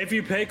 all. if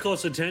you pay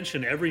close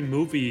attention, every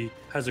movie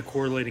has a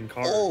correlating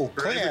card. Oh, Or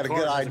Clint every had a card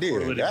good has idea.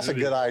 correlating That's a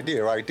movie. good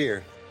idea right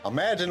there.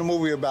 Imagine a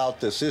movie about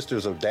the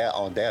sisters of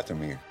on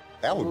Dathomir.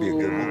 That would be a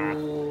good movie.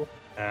 Ooh.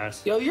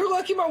 Ass. Yo, you're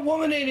lucky my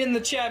woman ain't in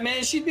the chat,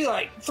 man. She'd be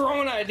like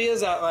throwing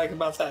ideas out like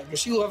about that because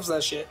she loves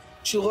that shit.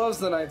 She loves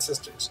the Night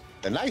Sisters.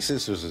 The Night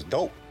Sisters is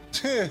dope.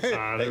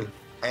 they're-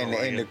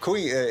 And the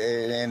queen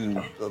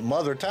and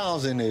Mother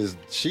Townsend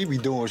she be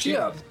doing She shit.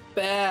 a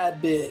bad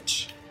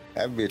bitch.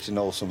 That bitch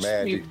knows some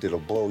magic that'll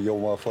blow your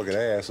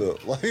motherfucking ass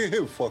up.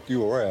 Like, fuck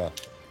you around.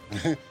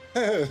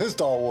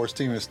 Star Wars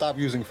team, and stop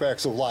using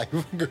facts of life,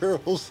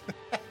 girls.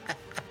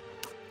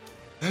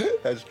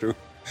 That's true.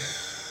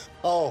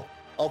 Oh,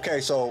 okay.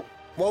 So,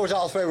 what was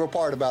y'all's favorite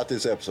part about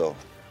this episode?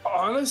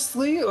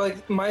 Honestly,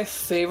 like my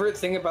favorite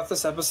thing about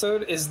this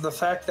episode is the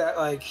fact that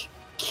like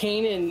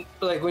Kanan,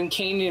 like when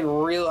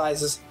Kanan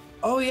realizes,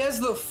 oh, he has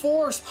the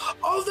Force.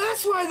 Oh,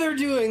 that's why they're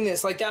doing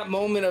this. Like that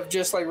moment of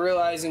just like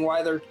realizing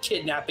why they're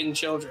kidnapping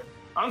children.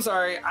 I'm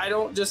sorry, I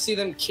don't just see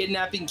them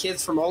kidnapping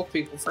kids from old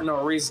people for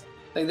no reason.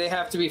 Like they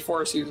have to be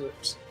Force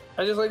users.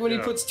 I just like when he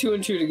Yeah. puts 2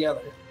 and 2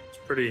 together. It's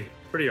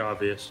pretty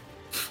obvious.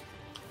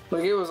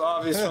 Like it was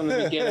obvious from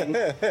the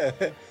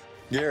beginning.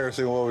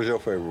 Garrison, what was your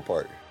favorite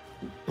part?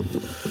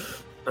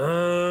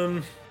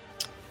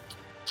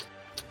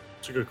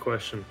 It's a good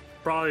question.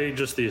 Probably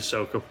just the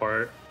Ahsoka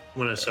part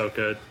when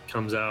Ahsoka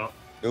comes out.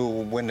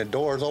 Dude, when the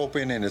doors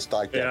open and it's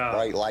like that Yeah.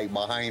 bright light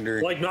behind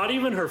her. Like not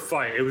even her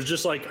fight. It was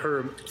just like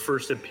her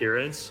first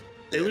appearance.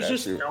 It Yeah, was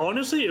that's just it.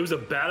 honestly, it was a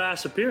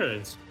badass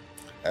appearance.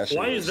 That shit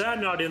Why was- is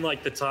that not in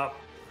like the top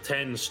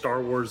 10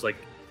 Star Wars like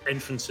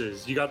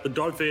entrances? You got the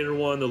Darth Vader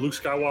one, the Luke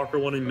Skywalker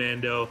one, and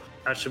Mando.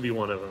 That should be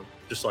one of them.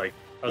 Just like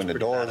that was when the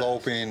pretty doors badass.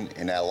 open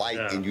and that light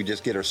Yeah. and you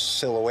just get her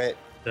silhouette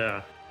Yeah,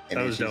 and that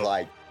then was she's dope.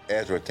 like,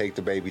 Ezra, take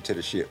the baby to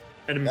the ship.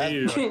 And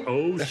immediately, like,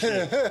 oh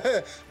shit.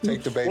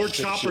 Take the baby Or to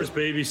the Chopper's ship.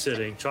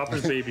 babysitting.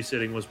 Chopper's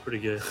babysitting was pretty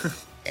good.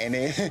 And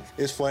then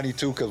it's funny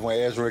too because when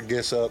Ezra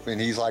gets up and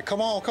he's like, come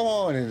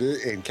on,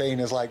 and Kane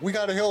is like, we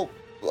gotta help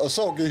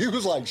Ahsoka, he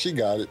was like, she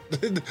got it.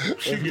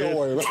 Don't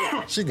worry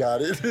about it. She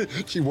got it.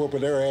 She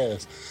whooping their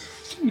ass.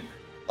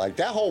 Like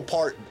that whole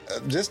part,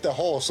 just the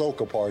whole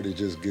Ahsoka part is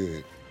just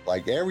good.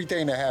 Like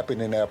everything that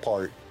happened in that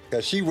part,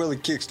 because she really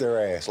kicks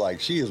their ass. Like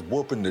she is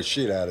whooping the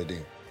shit out of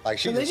them. Like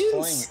she And they just didn't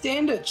playing.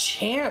 stand a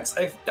chance.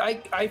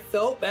 I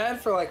felt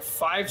bad for like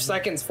 5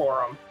 seconds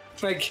for them.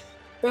 Like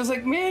I was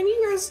like, man,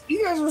 you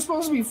guys were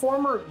supposed to be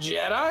former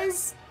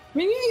Jedis. I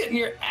mean, you're getting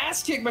your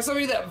ass kicked by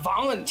somebody that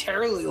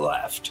voluntarily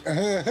left.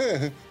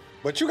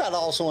 But you got to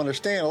also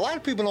understand, a lot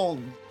of people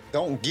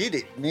don't get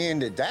it, man.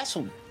 That's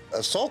what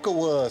Ahsoka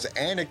was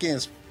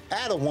Anakin's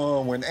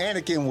Padawan when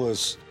Anakin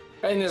was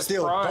And it's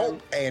still prime.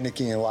 dope.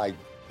 Anakin, like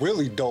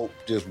really dope,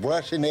 just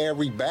rushing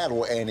every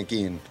battle.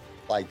 Anakin,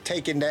 like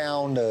taking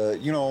down the,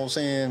 you know what I'm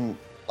saying,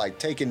 like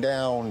taking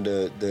down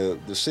the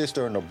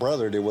sister and the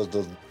brother. There was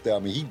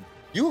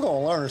you were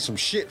gonna learn some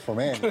shit from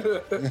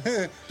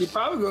Anakin. You're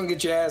probably gonna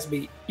get your ass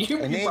beat. And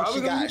You're then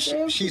probably gonna get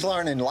your ass she's beat.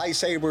 learning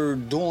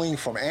lightsaber dueling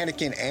from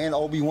Anakin and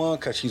Obi-Wan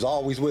because she's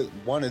always with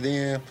one of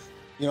them.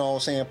 You know what I'm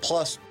saying?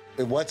 Plus,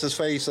 what's his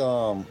face?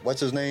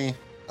 What's his name?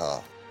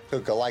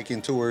 Took a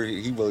liking to her.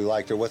 He really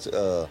liked her. What's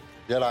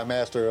Jedi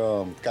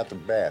Master? Got the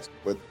best.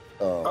 But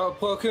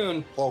Plo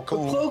Koon. Plo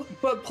Koon.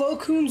 But Plo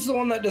Koon's the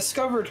one that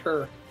discovered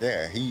her.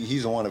 Yeah,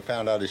 he's the one that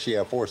found out that she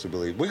had Force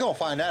ability. We're gonna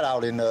find that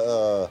out in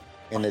the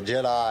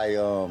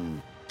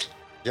Jedi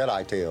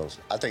Tales.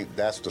 I think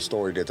that's the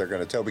story that they're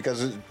gonna tell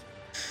because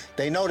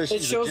they know that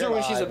she's shows a Jedi her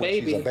when she's a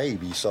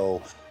baby.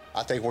 So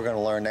I think we're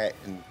gonna learn that.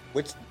 And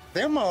which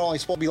them are only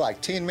supposed to be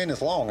like 10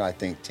 minutes long. I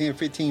think 10,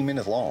 15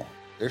 minutes long.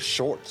 They're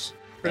shorts.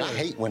 And I Really?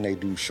 hate when they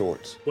do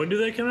shorts. When do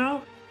they come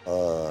out?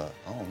 I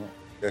don't know.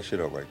 That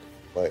shit up right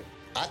there. But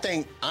I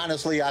think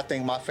honestly,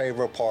 my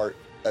favorite part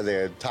of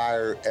the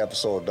entire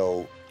episode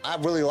though, I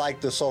really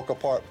like the Ahsoka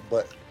part,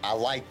 but I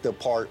like the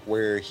part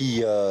where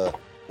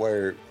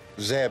where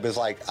Zeb is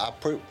like,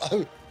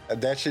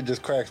 that shit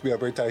just cracks me up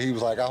every time. He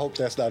was like, I hope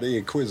that's not an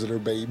Inquisitor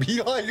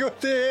baby. Like, what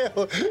the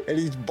hell? And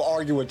he's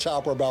arguing with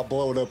Chopper about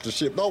blowing up the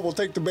ship. No, we'll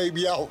take the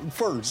baby out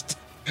first.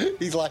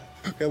 He's like,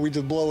 can we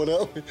just blow it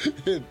up?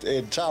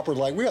 And Chopper's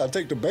like, we gotta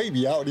take the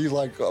baby out. And he's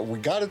like, we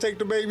gotta take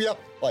the baby out.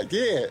 Like,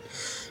 yeah.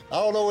 I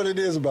don't know what it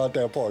is about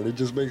that part. It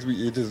just makes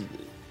me,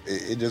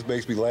 it just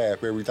makes me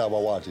laugh every time I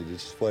watch it.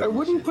 It's funny. I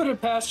wouldn't shit. put it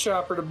past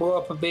Chopper to blow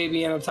up a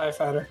baby and a TIE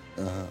fighter.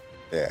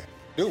 Yeah.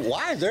 Dude,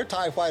 why is their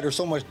TIE fighter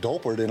so much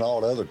doper than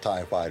all the other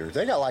TIE fighters?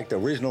 They got like the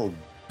original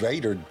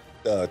Vader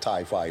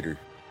TIE fighter.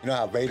 You know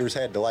how Vader's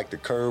had the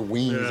curved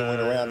wings and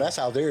went around? That's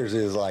how theirs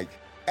is like.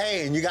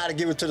 Hey, and you got to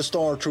give it to the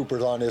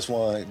Stormtroopers on this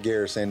one,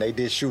 Garrison. They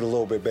did shoot a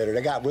little bit better.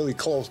 They got really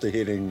close to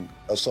hitting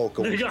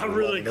Ahsoka. They got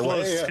really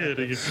close to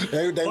hitting it.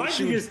 They My were thing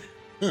shooting. is,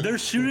 they're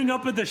shooting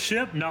up at the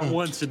ship. Not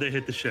once did they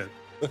hit the ship.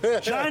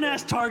 Giant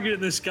ass target in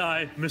the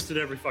sky. Missed it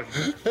every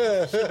fucking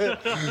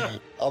time.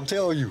 I'm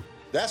telling you,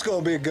 that's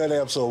gonna be a good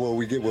episode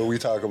when we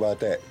talk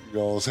about that. You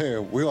know what I'm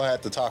saying? We're gonna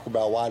have to talk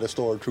about why the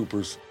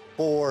Stormtroopers,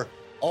 for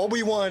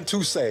Obi-Wan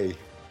to say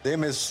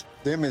them is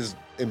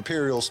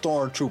Imperial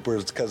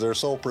Stormtroopers because they're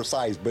so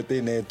precise, but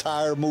then the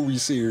entire movie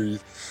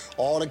series,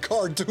 all the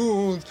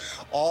cartoons,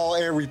 all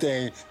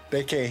everything,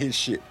 they can't hit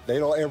shit. They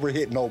don't ever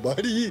hit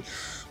nobody.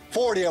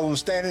 40 of them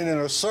standing in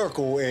a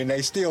circle and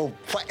they still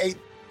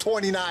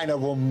 29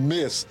 of them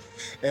miss,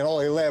 and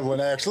only 11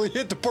 actually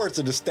hit the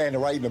person that's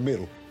standing right in the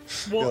middle.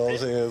 You know what I'm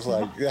saying? It's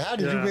like, how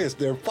did you Yeah. miss?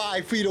 They're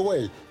 5 feet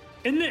away.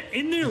 In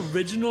the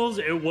originals,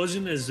 it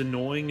wasn't as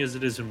annoying as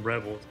it is in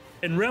Rebels.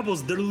 In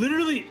Rebels, they're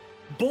literally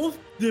both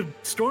the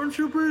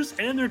stormtroopers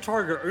and their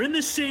target are in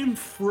the same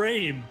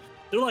frame.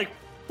 They're like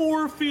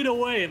 4 feet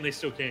away and they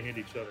still can't hit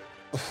each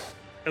other.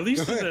 At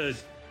least in the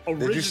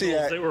you see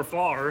originals, that? they were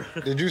far.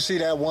 Did you see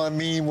that one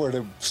meme where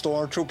the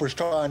stormtrooper's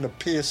trying to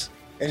piss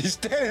and he's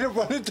standing in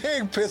front of the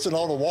thing pissing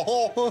on the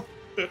wall?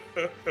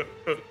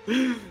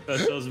 That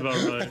sounds about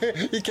right.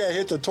 He can't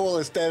hit the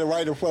toilet standing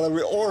right in front of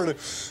it. Or the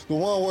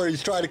one where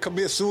he's trying to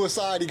commit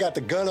suicide, he got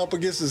the gun up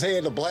against his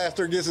head, the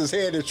blaster against his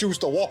head and shoots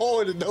the wall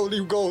and it don't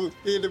even go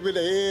hit him in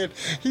the head.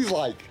 He's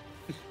like,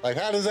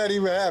 how does that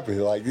even happen?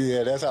 Like,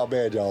 yeah, that's how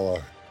bad y'all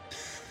are.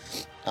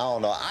 I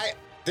don't know.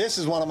 This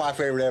is one of my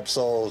favorite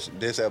episodes.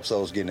 This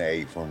episode's getting an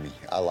 8 from me.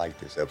 I like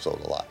this episode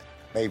a lot.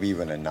 Maybe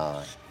even a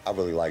 9. I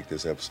really like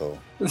this episode.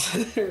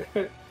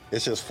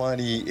 It's just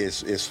funny.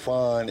 It's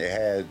fun. It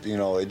had,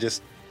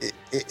 it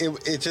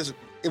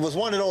was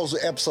one of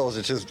those episodes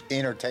that's just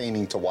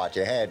entertaining to watch.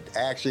 It had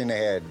action. It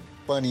had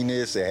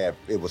funniness.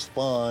 It was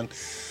fun.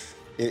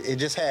 It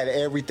just had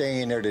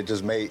everything in there that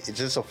just made it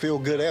just a feel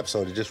good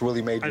episode. It just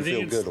really made you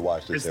feel good to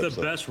watch this episode. It's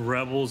the best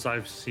Rebels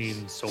I've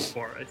seen so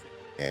far, I think.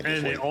 Yeah,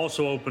 And it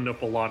also opened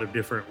up a lot of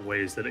different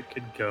ways that it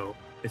could go.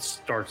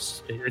 It's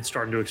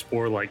starting to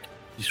explore like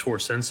these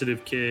Force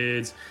sensitive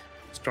kids,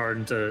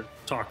 starting to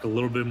talk a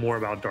little bit more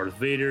about Darth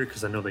Vader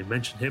because I know they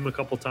mentioned him a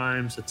couple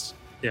times.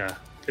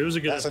 It was a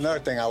good. That's another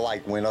thing I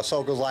like when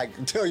Ahsoka's like,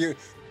 tell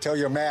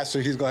your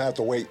master he's gonna have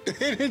to wait,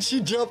 and then she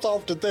jumps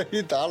off the thing.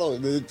 I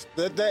don't.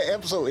 That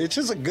episode. It's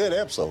just a good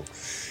episode.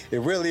 It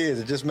really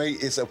is.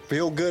 It's a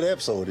feel good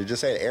episode. It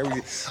just had I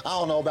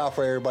don't know about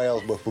for everybody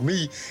else, but for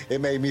me, it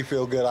made me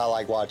feel good. I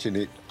like watching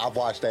it. I've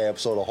watched that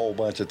episode a whole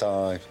bunch of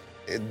times.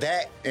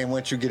 That and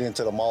once you get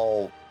into the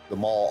Maul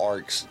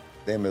arcs,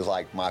 them is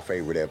like my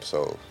favorite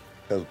episodes.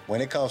 Because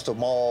when it comes to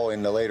Maul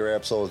in the later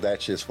episodes,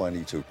 that shit's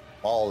funny too.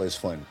 Maul is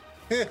funny.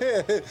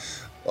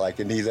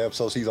 Like in these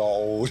episodes, he's all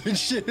old and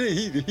shit.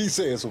 He's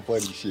saying some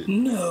funny shit.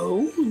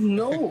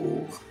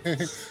 No.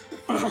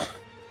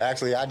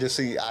 Actually, I just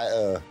seen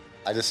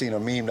a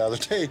meme the other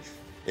day.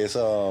 It's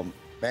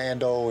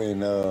Mando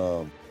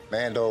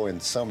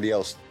and somebody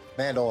else.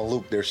 Mando and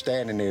Luke, they're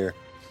standing there,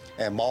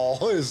 and Maul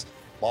is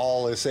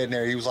sitting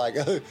there. He was like,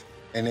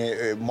 and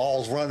then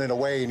Maul's running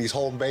away, and he's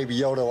holding Baby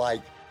Yoda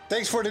like,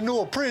 "Thanks for the new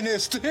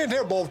apprentice." And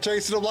they're both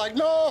chasing him like,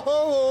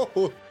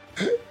 "No."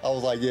 I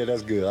was like, yeah,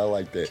 that's good. I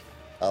like that.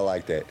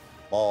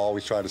 Maul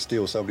always trying to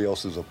steal somebody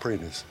else's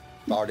apprentice.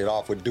 Started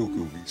off with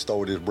Dooku. He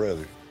stole his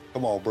brother.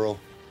 Come on, bro.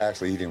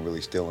 Actually, he didn't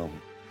really steal him.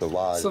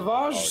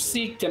 Savage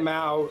seeked him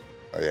out.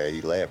 Oh, yeah,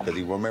 he left because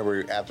he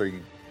remember after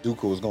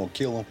Dooku was gonna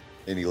kill him,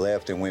 and he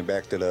left and went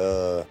back to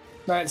the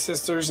Night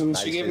Sisters, and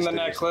she gave him the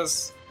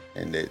necklace.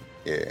 And then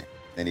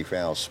he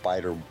found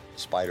Spider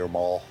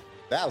Maul.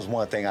 That was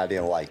one thing I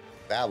didn't like.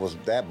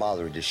 That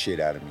bothered the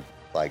shit out of me.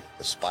 Like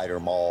the Spider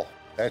Maul.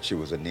 That shit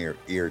was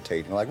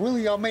irritating. Like,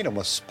 really, y'all made him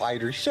a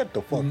spider? Shut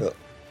the fuck up.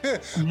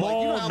 Like, you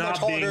know how much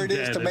harder it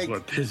is to make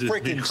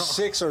freaking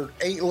 6 or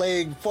 8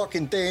 leg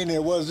fucking thing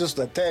that was just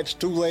attached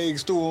 2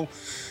 legs to him.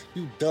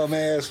 You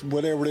dumbass,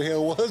 whatever the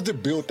hell was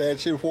that built that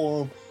shit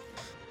for him.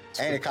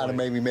 And it kind of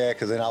made me mad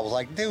because then I was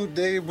like, dude,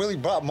 they really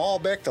brought Maul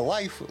back to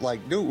life.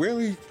 Like, dude,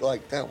 really?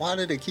 Like, that? Why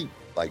did they keep,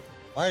 like,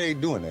 why are they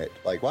doing that?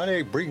 Like, why do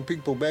they bring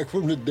people back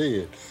from the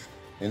dead?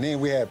 And then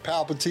we had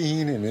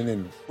Palpatine, and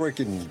then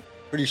freaking,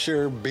 pretty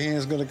sure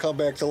Ben's gonna come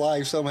back to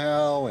life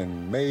somehow,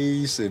 and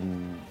Mace,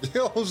 and you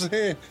know what I'm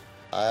saying?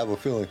 I have a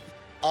feeling.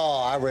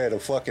 Oh, I read a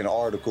fucking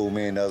article,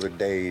 man, the other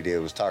day that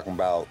was talking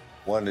about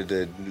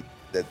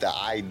the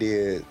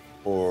idea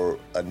for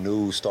a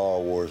new Star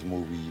Wars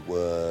movie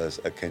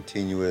was a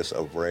continuous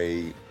of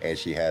Rey, and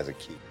she has a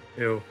key.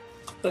 Ew.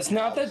 That's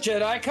not the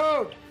Jedi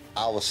code.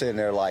 I was sitting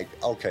there like,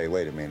 okay,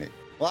 wait a minute.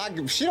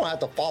 Well, she don't have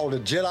to follow the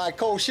Jedi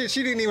code. Shit,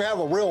 she didn't even have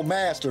a real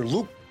master.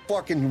 Luke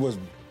fucking was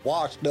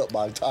washed up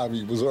by the time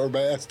he was her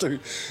master,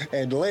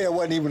 and Leia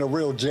wasn't even a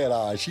real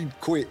Jedi. She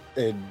quit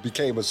and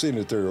became a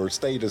senator, or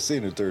stayed a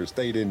senator,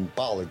 stayed in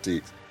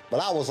politics. But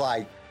I was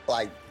like,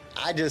 I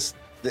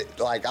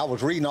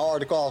was reading the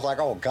article, I was like,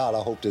 oh God, I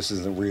hope this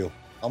isn't real.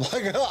 I'm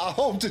like, I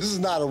hope this is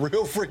not a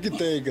real freaking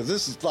thing, because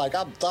this is like,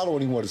 I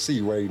don't even want to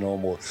see Rey no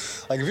more.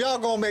 Like, if y'all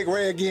gonna make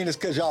Rey again, it's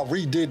because y'all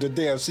redid the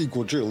damn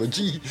sequel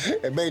trilogy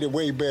and made it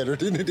way better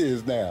than it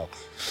is now.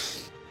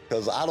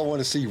 Because I don't want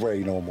to see Rey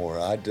no more.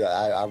 I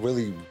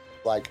really,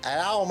 like, I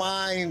don't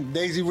mind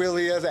Daisy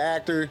Ridley as an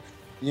actor.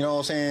 You know what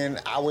I'm saying?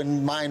 I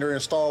wouldn't mind her in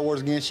Star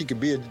Wars again. She could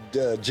be a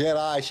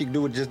Jedi. She could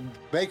do it, just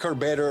make her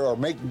better, or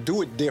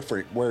do it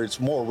different, where it's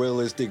more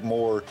realistic,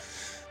 more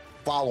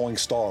following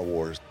Star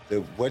Wars.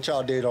 What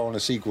y'all did on the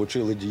sequel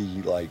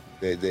trilogy, like,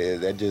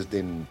 that just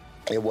didn't,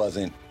 it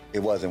wasn't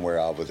where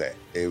I was at.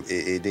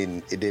 It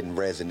didn't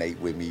resonate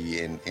with me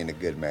in a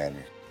good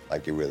manner.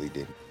 Like, it really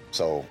didn't.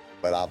 So,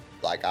 but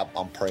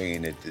I'm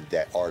praying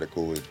that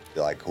article,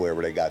 like,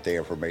 whoever they got the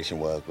information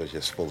was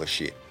just full of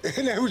shit.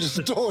 And they were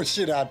just throwing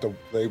shit at the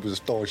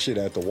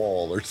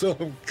wall or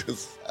something.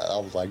 Because I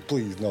was like,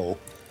 please, no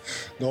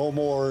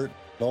more,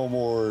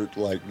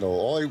 like,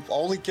 no.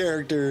 Only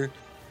character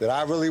that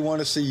I really want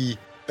to see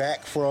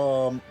back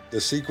from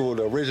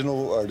the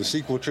original or the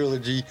sequel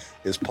trilogy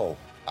is Poe.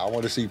 I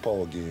want to see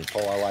Poe again.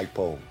 I like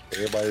Poe.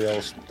 Everybody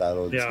else, I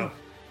don't. Yeah,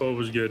 Poe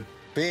was good.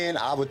 Finn,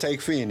 I would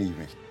take Finn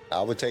even.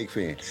 I would take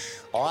Finn.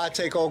 Or I'd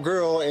take old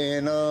girl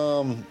and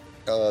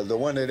the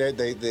one that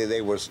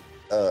they was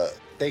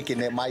thinking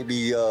that might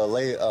be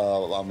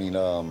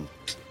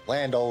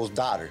Lando's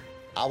daughter.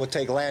 I would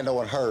take Lando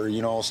and her,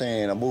 you know what I'm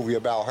saying, a movie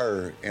about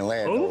her and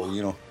Lando,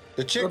 you know.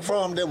 The chick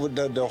from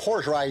the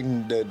horse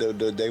riding,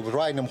 they was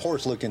riding them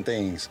horse looking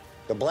things.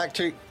 The black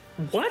chick.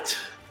 What?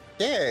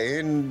 Yeah,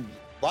 in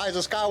Rise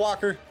of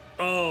Skywalker.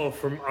 Oh,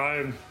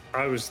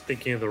 I was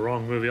thinking of the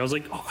wrong movie. I was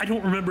like, oh, I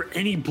don't remember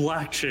any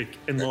black chick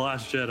in The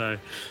Last Jedi.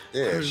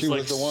 Yeah, she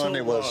was the one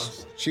that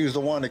was. She was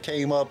the one that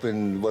came up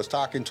and was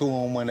talking to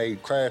him when they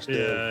crashed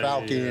the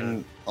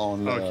Falcon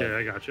on. Okay,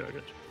 I got you.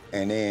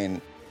 And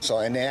then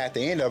at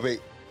the end of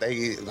it,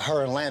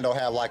 her and Lando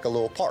have like a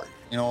little part.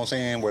 You know what I'm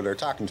saying? Where they're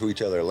talking to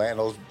each other.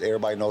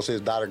 Everybody knows his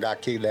daughter got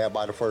kidnapped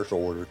by the First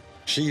Order.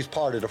 She's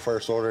part of the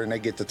First Order, and they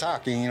get to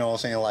talking. You know what I'm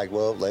saying? Like,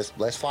 well,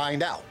 let's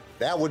find out.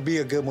 That would be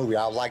a good movie.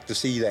 I would like to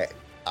see that.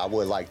 I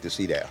would like to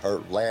see that.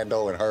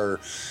 Lando and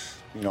her,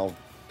 you know,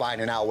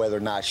 finding out whether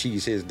or not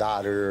she's his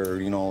daughter, or,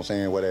 you know what I'm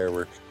saying,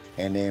 whatever.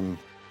 And then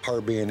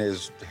her being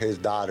his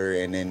daughter,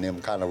 and then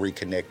them kind of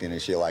reconnecting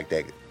and shit like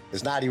that.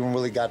 It's not even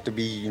really got to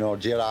be, you know,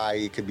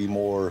 Jedi. It could be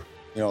more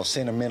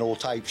sentimental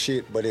type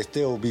shit, but it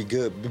still be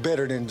good,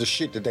 better than the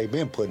shit that they've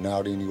been putting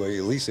out anyway.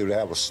 At least it would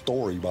have a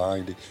story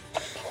behind it.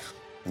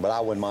 But I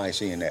wouldn't mind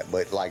seeing that.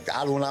 But like,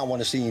 I do not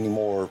want to see any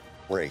more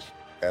Rey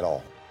at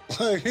all.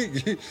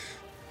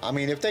 I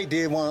mean, if they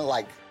did want,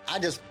 like,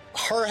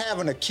 her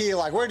having a kid,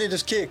 like, where did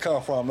this kid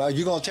come from?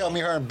 You gonna tell me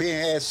her and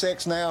Ben had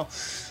sex now?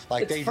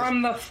 Like, It's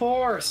from the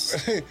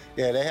Force.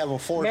 Yeah, they having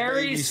Force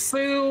Mary babies.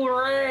 Sue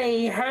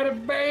Ray had a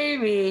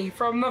baby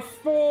from the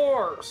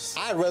Force.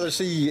 I'd rather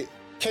see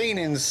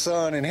Kanan's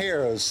son and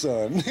Hera's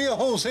son. You know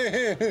what I'm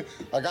saying?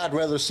 Like, I'd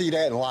rather see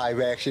that in live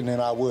action than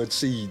I would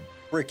see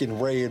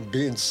freaking Ray and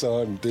Ben's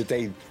son that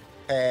they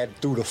had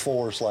through the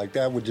Force. Like,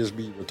 that would just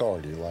be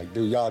retarded. Like,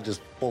 dude, y'all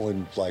just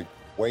pulling, like,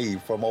 way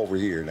from over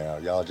here now.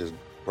 Y'all just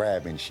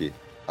grabbing shit.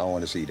 I don't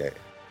want to see that.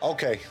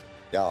 Okay,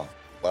 y'all,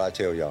 what I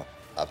tell y'all.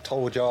 I've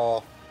told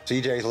y'all,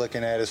 CJ's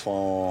looking at his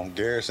phone,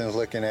 Garrison's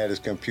looking at his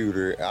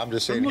computer. I'm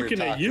just sitting I'm here looking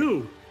talking. at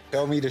you.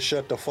 Tell me to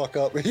shut the fuck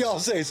up. Y'all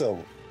say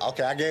something.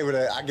 Okay, I gave it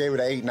a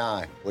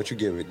 8-9. What you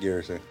give it,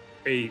 Garrison?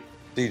 8.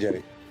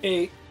 DJ.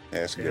 8. Yeah,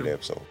 it's a good Yeah.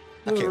 episode.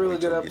 It was a really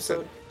wait till good we get to-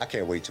 episode. I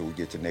can't wait till we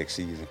get to next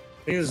season.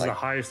 I think this is Like- the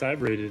highest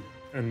I've rated.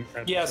 An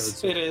episode Yes,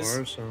 so it is.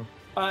 far, so.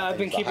 I've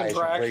been It's the keeping highest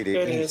track. rated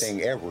It is.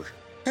 anything ever.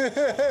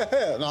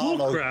 No,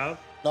 Bull crap.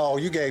 no,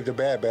 you gave the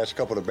Bad Batch, a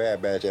couple of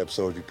Bad Batch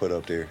episodes you put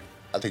up there.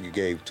 I think you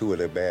gave 2 of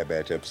the Bad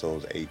Batch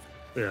episodes 8.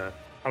 Yeah.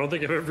 I don't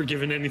think I've ever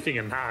given anything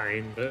a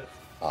 9, but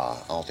I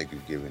don't think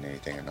you've given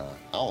anything a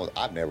 9.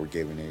 I've never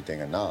given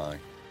anything a 9.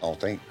 I don't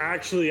think.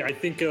 actually, I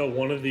think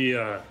one of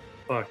the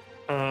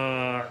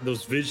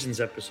those Visions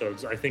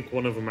episodes, I think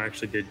one of them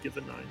actually did give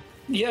a 9.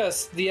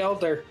 Yes, the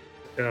Elder.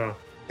 Yeah.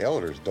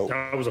 Elder's dope.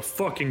 That was a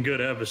fucking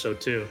good episode,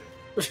 too.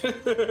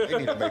 They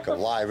need to make a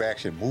live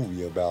action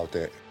movie about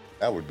that.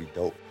 That would be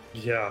dope.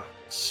 Yeah.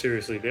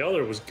 Seriously, the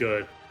Elder was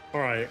good. All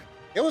right.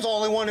 It was the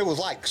only one that was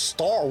like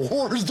Star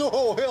Wars,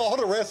 though. Hell, all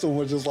the rest of them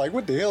was just like,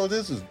 what the hell?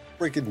 This is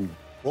freaking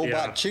robot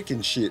Yeah.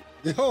 chicken shit.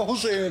 You know what I'm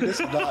saying? This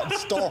is not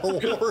Star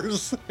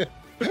Wars.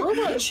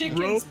 Robot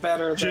Chicken's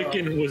better, though.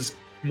 Chicken was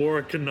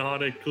more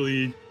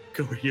canonically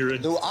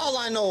coherent. Dude, all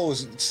I know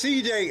is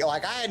CJ,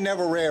 like, I had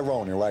never read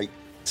Ronin, right?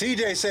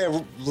 CJ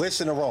said,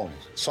 listen to Ronin.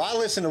 So I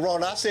listened to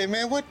Ronin. I said,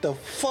 man, what the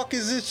fuck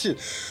is this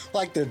shit?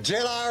 Like, the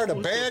Jedi are the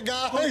bad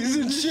guys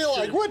and shit?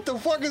 Like, what the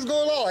fuck is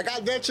going on?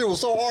 Like, that shit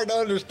was so hard to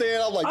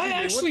understand. I'm like, I CJ,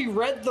 what actually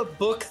read the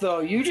book, though.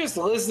 You just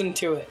listened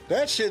to it.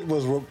 that shit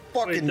was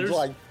fucking there's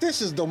like,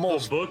 this is the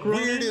most book,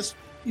 Ronin? weirdest.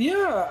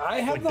 Yeah, I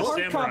have Like the the hard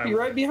samurai copy one.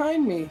 right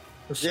behind me.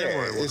 The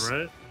samurai it's- one,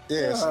 right?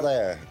 Yes,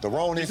 Yeah. the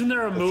Ronin. Isn't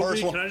there a the movie?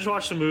 first one. Can I just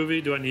watch the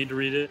movie? Do I need to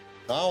read it?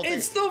 I don't think.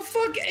 It's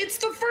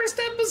the first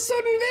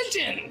episode in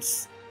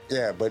Visions.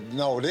 Yeah, but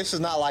no, this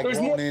is not like There's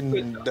more Ronin, to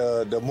it,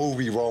 though. the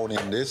movie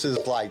Ronin. This is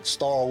like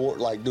Star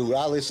Wars. Like, dude,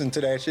 I listened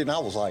to that shit and I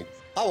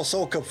was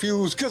so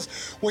confused because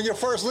when you're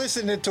first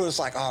listening to it, it's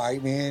like, all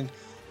right, man,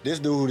 this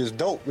dude is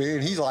dope,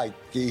 man.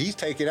 He's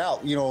taking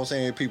out, you know what I'm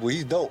saying, people.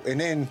 He's dope. And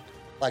then,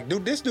 like,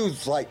 dude, this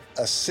dude's like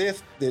a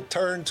Sith that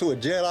turned to a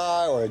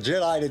Jedi or a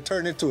Jedi that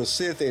turned into a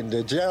Sith, and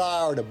the Jedi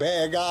are the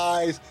bad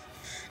guys.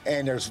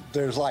 And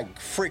there's like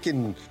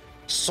freaking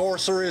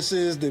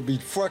sorceresses that be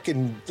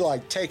fucking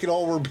like taking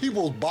over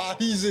people's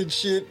bodies and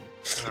shit.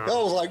 I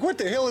was like, what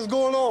the hell is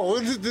going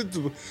on?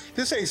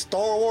 This ain't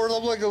Star Wars.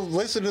 I'm like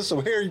listening to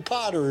some Harry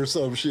Potter or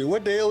some shit.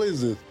 What the hell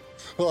is this?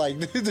 Like,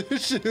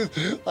 this shit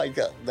is like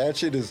that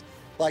shit is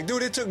like,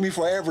 dude, it took me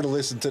forever to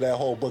listen to that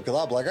whole book because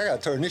I'm like, I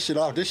gotta turn this shit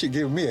off. This shit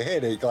giving me a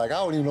headache. Like, I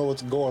don't even know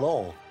what's going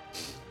on.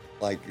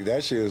 Like,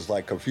 that shit is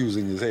like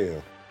confusing as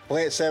hell.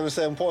 Plant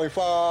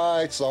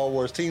 7.5, Star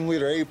Wars Team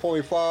Leader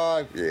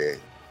 8.5. Yeah,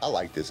 I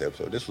like this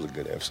episode. This was a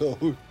good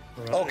episode.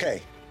 Right.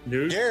 Okay.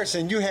 News?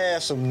 Garrison, you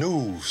had some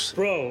news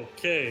Bro,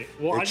 okay.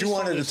 Well, I that just you saw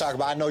wanted to this talk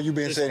about. I know you've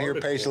been this sitting here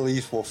article. patiently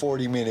for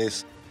 40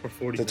 minutes for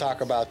 40 to talk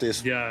about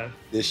this Yeah.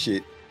 this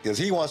shit. Because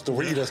he wants to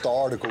read us the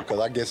article because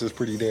I guess it's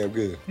pretty damn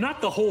good.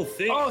 Not the whole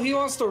thing. Oh, he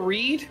wants to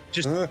read?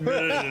 Just no.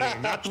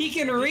 Not He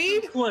can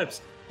read? clips.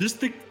 Just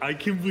the I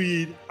can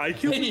read. I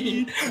can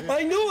read.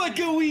 I know I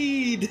can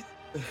read.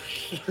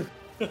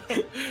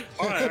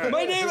 All right.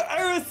 My name is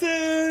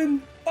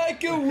Harrison. I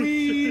can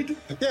read.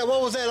 Yeah,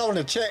 what was that on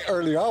the chat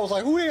earlier? I was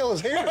like, who the hell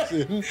is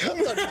Harrison?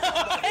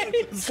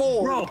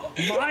 Four. Bro,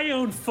 my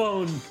own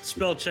phone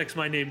spell checks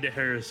my name to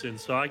Harrison,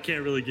 so I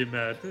can't really get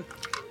mad.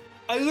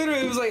 I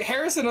literally was like,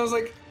 Harrison. I was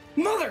like,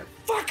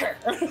 motherfucker.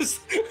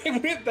 I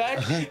went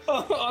back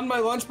on my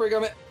lunch break.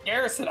 I'm at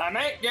Garrison. I'm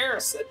at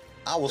Garrison.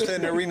 I was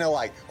sitting there reading it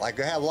like I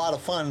had a lot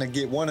of fun to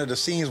get one of the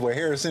scenes where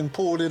Harrison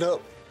pulled it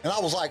up. And I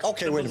was like,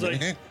 okay, wait a It's like,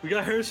 minute. we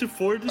got Harrison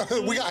Ford.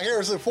 We got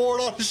Harrison Ford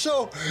on the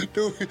show.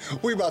 Dude,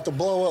 we about to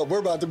blow up. We're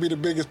about to be the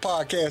biggest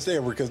podcast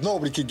ever because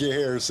nobody can get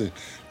Harrison.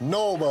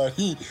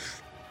 Nobody.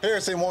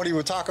 Harrison won't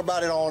even talk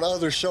about it on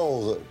other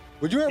shows.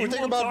 Would you ever He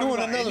think won't about talk doing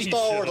about another any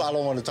Star Wars? show. I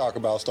don't want to talk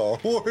about Star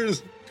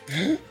Wars.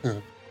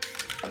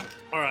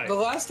 All right. The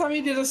last time he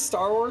did a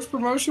Star Wars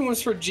promotion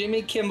was for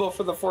Jimmy Kimmel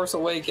for The Force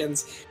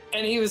Awakens.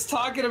 And he was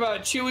talking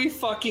about Chewie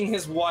fucking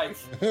his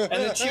wife. And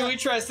then Chewie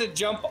tries to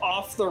jump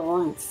off the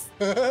roof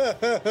of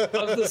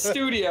the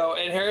studio,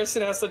 and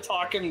Harrison has to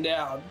talk him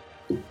down.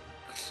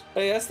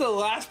 Hey, that's the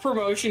last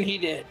promotion he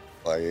did.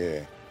 Oh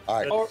yeah. All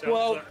right. Or, Sounds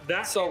well, like-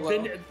 that Solo.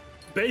 then,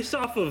 based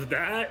off of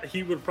that,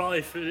 he would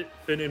probably fit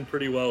in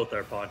pretty well with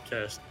our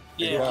podcast.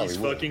 Yeah. Probably He's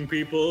would. fucking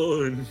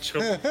people and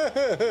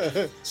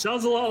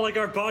sounds a lot like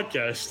our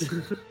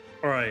podcast.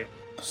 All right,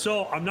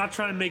 so I'm not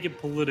trying to make it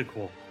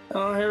political,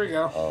 Oh, here we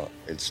go.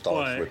 It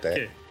starts but with that.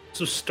 okay.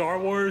 So Star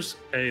Wars,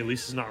 hey, at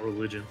least it's not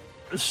religion.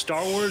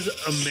 Star Wars,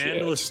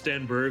 Amanda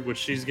Stenberg, which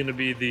she's gonna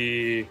be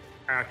the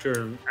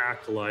actor and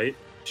acolyte.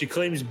 She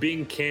claims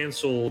being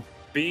cancel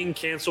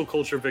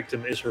culture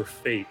victim is her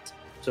fate.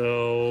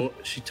 So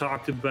she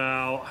talked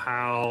about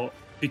how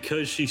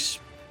because she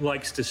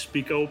likes to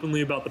speak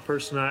openly about the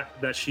person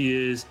that she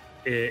is,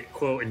 it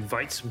quote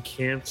invites some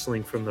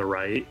canceling from the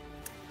right.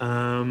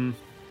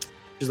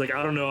 She's like,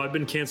 I don't know, I've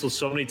been canceled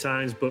so many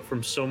times, but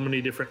from so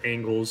many different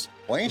angles,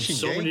 Why ain't from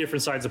she so gay? many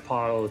different sides of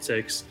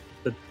politics,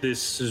 that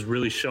this has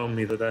really shown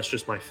me that that's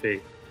just my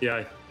fate.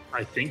 Yeah,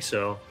 I think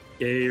so.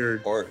 Gay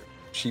Or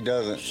she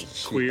doesn't.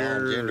 She's queer,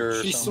 non-gender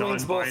or She's something.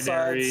 swings both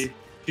non-binary. sides.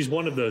 She's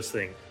one of those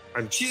things.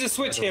 She's a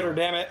switch I don't hitter, know.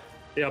 damn it.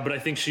 Yeah, but I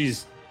think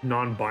she's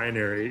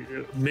non-binary.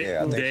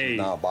 Yeah, I think she's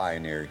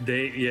non-binary.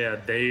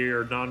 They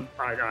are non.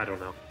 I don't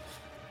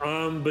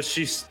know. But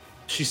she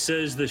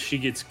says that she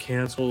gets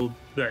canceled.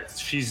 That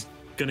she's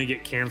gonna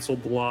get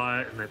canceled a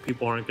lot, and that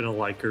people aren't gonna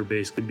like her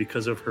basically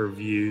because of her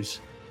views.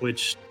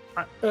 Which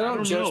I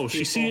don't judge know. She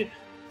people. see.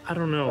 I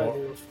don't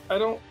know. I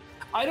don't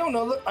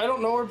know. I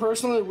don't know her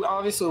personally.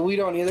 Obviously, we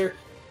don't either.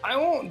 I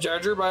won't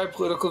judge her by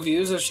political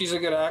views if she's a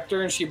good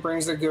actor and she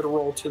brings a good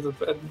role to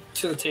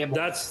the table.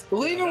 That's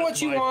Believe in that's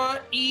what you my-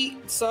 want,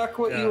 eat, suck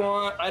what Yeah. you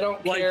want. I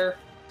don't Like, care.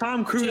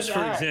 Tom Cruise, Just for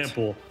act.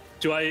 example.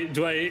 Do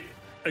I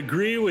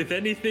agree with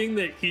anything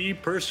that he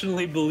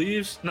personally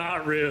believes?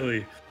 Not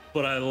really.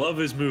 But I love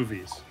his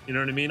movies. You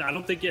know what I mean? I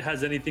don't think it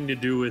has anything to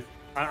do with.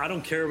 I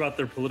don't care about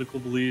their political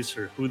beliefs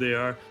or who they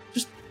are.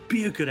 Just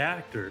be a good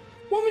actor.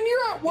 Woman,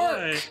 you're at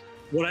work. Yeah,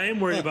 what I am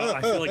worried about,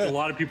 I feel like a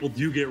lot of people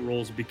do get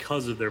roles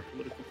because of their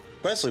political.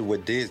 Especially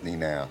with Disney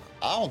now.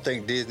 I don't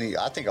think Disney.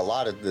 I think a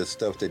lot of the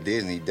stuff that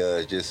Disney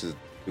does just is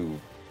to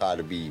try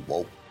to be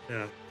woke.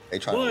 Yeah. They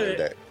trying to live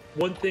But that.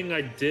 one thing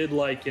I did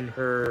like in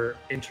her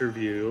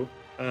interview,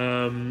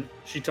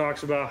 she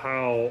talks about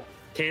how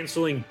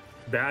canceling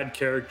bad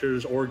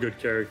characters or good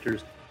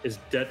characters is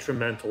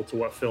detrimental to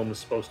what film is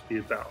supposed to be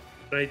about.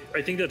 And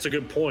I think that's a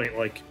good point.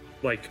 Like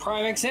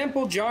Prime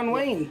example, John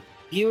Wayne.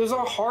 He was a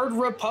hard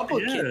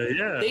Republican.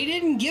 Yeah. They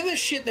didn't give a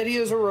shit that he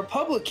was a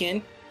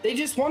Republican. They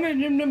just wanted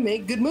him to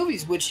make good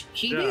movies, which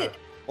he Yeah. did.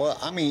 Well,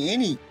 I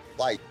mean,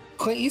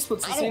 Clint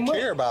Eastwood's the I same don't way.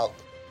 care about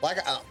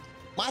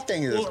my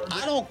thing is Well,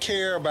 I don't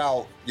care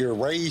about your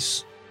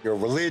race, your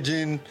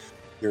religion,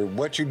 your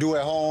what you do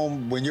at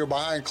home when you're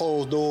behind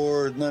closed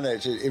doors, none of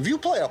that shit. If you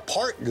play a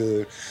part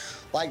good,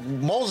 like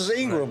Moses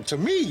Ingram, to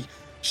me,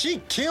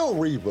 she killed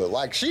Reba.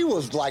 Like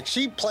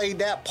she played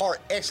that part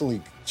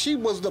excellently. She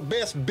was the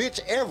best bitch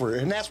ever,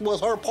 and that's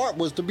what her part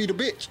was, to be the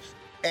bitch.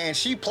 And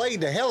she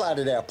played the hell out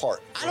of that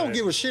part. I don't Right.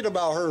 give a shit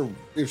about her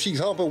if she's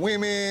humping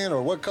women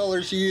or what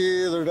color she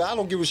is, or I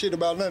don't give a shit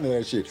about none of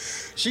that shit.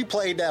 She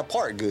played that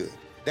part good.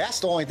 That's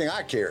the only thing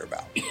I care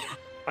about.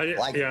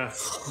 Like- Yeah,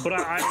 but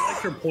I like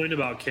her point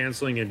about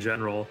canceling in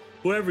general.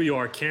 Whoever you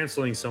are,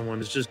 canceling someone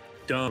is just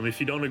dumb. If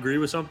you don't agree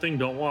with something,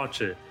 don't watch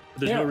it.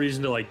 There's no Yeah.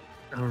 reason to I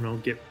don't know,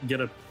 get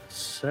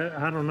upset.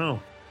 I don't know.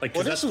 Like,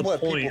 'cause Well, that's this is the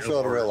what point people of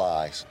fail to art.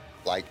 realize.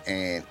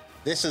 And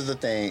this is the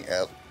thing,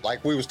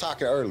 like we was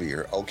talking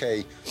earlier,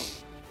 okay?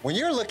 When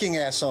you're looking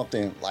at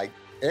something, like,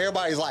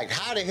 everybody's like,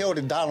 how the hell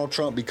did Donald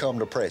Trump become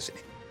the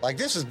president? Like,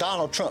 this is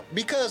Donald Trump.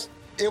 Because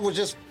it was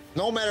just,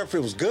 no matter if it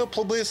was good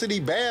publicity,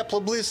 bad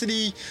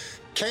publicity,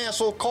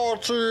 cancel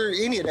culture,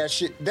 any of that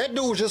shit, that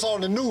dude was just on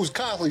the news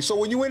constantly. So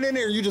when you went in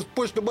there, you just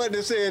pushed the button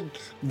that said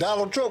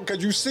Donald Trump,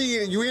 because you see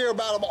it, you hear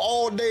about him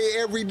all day,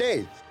 every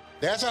day.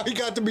 That's how he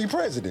got to be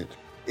president.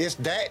 It's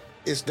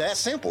that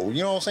simple.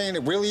 You know what I'm saying?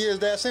 It really is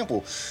that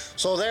simple.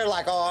 So they're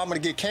like, oh, I'm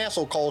going to get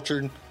cancel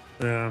cultured.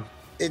 Yeah.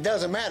 It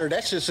doesn't matter.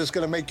 That's just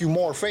going to make you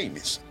more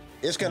famous.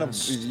 It's going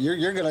to,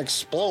 you're going to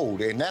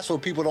explode. And that's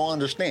what people don't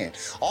understand.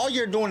 All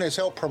you're doing is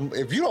help.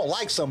 If you don't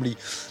like somebody,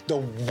 the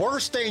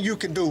worst thing you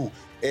can do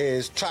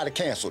is try to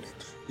cancel them.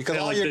 Because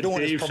Yeah, all like you're the doing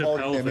Dave is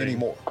promoting Chappelle them thing.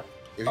 anymore.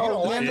 If you Oh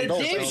don't man, like the them,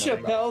 don't Dave say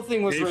nothing. Chappelle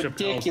thing was Dave Chappelle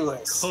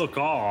ridiculous. Took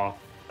off.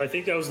 I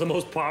think that was the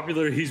most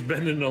popular he's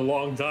been in a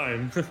long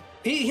time.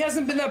 He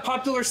hasn't been that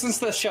popular since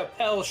the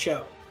Chappelle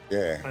show.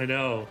 Yeah. I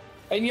know.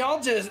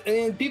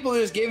 And people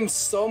just gave him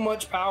so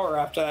much power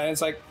after that.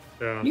 It's like,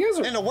 Yeah. you guys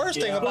are. And the worst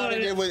thing Yeah. about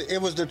it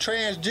was the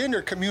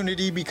transgender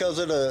community, because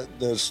of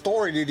the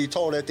story that he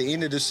told at the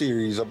end of the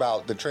series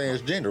about the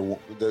transgender,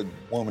 the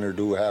woman or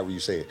dude, however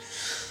you say it.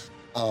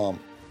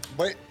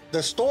 But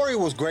the story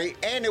was great,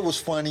 and it was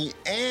funny,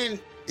 and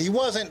he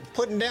wasn't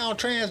putting down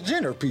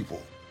transgender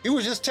people. He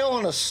was just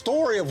telling a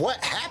story of what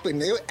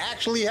happened. It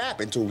actually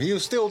happened to him. He'll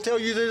still tell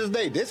you to this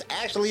day, this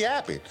actually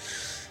happened.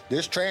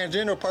 This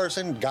transgender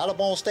person got up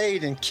on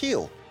stage and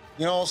killed.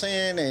 You know what I'm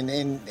saying?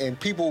 And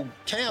people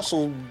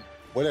canceled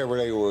whatever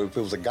they were. If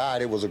it was a guy,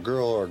 it was a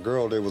girl, or a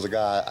girl, there was a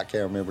guy. I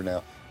can't remember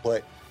now.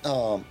 But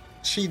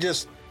she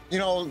just, you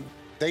know,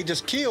 they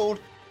just killed,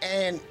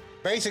 and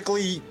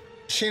basically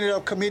she ended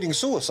up committing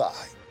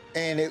suicide.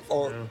 And it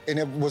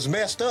was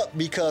messed up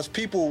because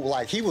people,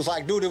 like, he was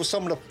like, dude, it was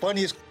some of the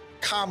funniest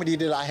comedy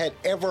that I had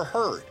ever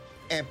heard,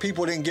 and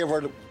people didn't give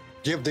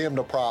them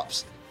the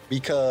props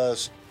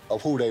because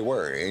of who they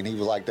were, and he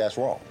was like, that's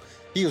wrong.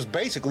 He was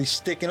basically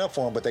sticking up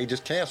for him, but they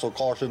just canceled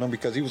cultured him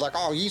because he was like,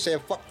 oh, he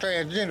said fuck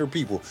transgender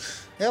people.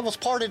 That was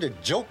part of the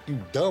joke, you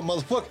dumb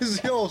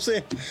motherfuckers. You know what I'm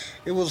saying?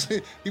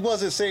 He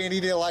wasn't saying he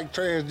didn't like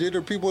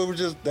transgender people. It was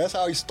just, that's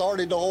how he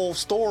started the whole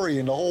story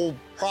and the whole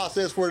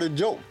process for the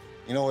joke.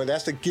 You know,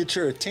 that's to get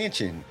your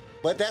attention.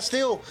 But that's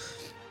still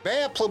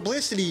bad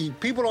publicity.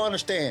 People don't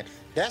understand.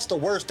 That's the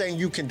worst thing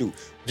you can do.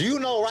 Do you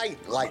know, right?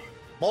 Like,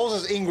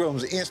 Moses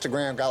Ingram's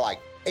Instagram got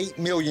like 8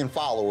 million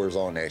followers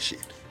on that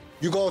shit.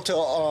 You go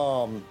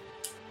to,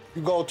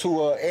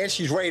 and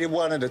she's rated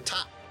one of the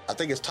top, I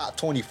think it's top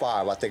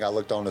 25. I think I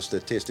looked on the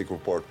statistic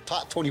report.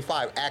 Top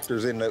 25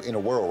 actors in the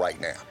world right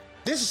now.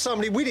 This is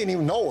somebody we didn't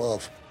even know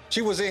of.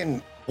 She was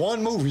in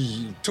 1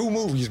 movie, 2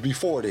 movies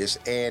before this,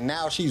 and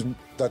now she's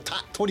the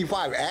top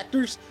 25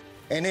 actors.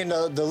 And then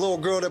the little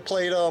girl that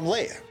played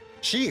Leia,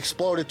 she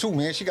exploded too,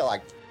 man. She got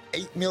like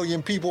 8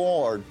 million people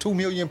or 2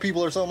 million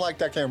people or something like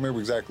that. I can't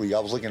remember exactly. I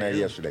was looking at it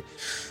yesterday.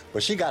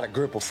 But she got a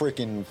grip of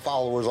freaking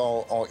followers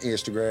on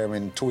Instagram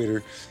and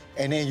Twitter.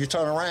 And then you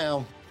turn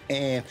around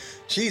and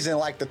she's in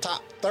like the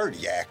top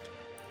 30 act.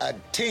 A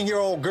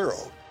 10-year-old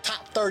girl,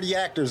 top 30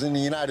 actors in the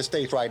United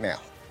States right now.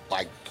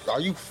 Like,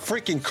 are you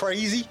freaking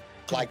crazy?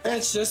 Like,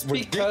 That's just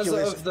ridiculous.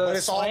 because of the But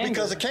it's all slander.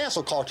 because of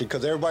cancel culture,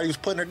 because everybody was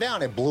putting her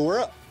down. It blew her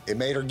up. It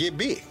made her get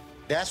big.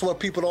 That's what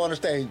people don't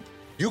understand.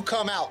 You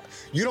come out,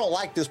 you don't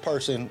like this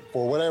person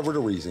for whatever the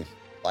reason.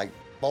 Like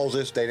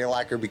Moses, they didn't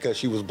like her because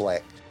she was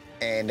black.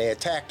 And they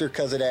attacked her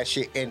because of that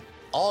shit. And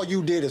all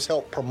you did is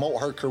help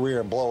promote her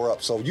career and blow her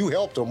up. So you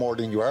helped her more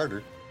than you hurt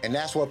her. And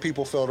that's what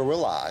people fail to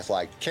realize.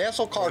 Like,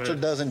 cancel culture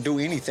doesn't do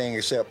anything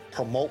except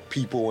promote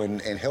people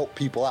and help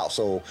people out.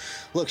 So,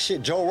 look,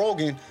 shit, Joe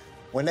Rogan,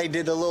 when they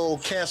did the little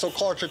cancel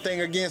culture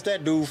thing against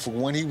that dude for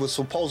when he was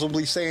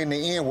supposedly saying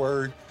the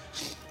N-word,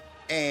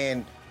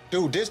 and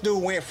dude, this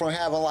dude went from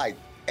having like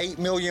 8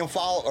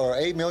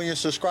 million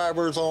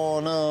subscribers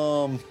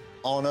on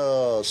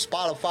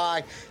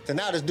Spotify to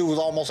now this dude was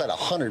almost at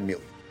 100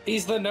 million.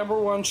 He's the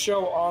 #1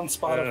 show on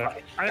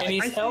Spotify, and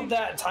he's held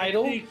that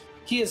title.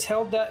 He has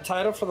held that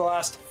title for the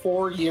last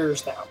 4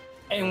 years now.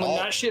 And when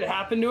that shit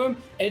happened to him,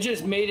 it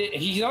just made it.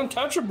 He's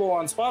untouchable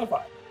on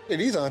Spotify.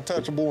 And he's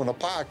untouchable in the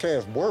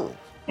podcast world.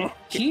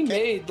 He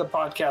made the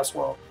podcast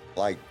world.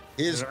 Like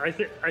his, I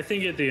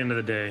think at the end of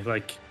the day,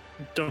 like,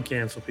 don't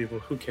cancel people.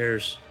 Who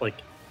cares? Like,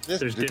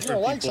 there's if you different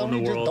don't like people in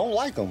something, the you just world. don't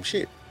like them.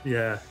 Shit.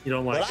 Yeah, you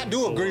don't like. But I them, do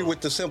so, agree with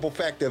the simple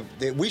fact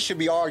that we should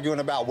be arguing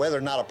about whether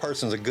or not a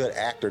person's a good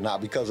actor, not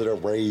because of their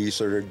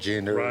race or their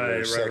gender or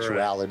their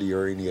sexuality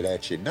or any of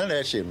that shit. None of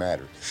that shit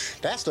matters.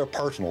 That's their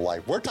personal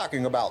life. We're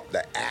talking about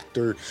the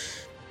actor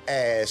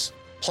as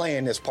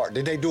playing this part.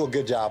 Did they do a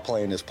good job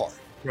playing this part?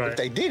 Right. If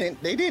they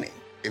didn't, they didn't.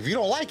 If you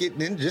don't like it,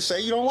 then just say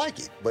you don't like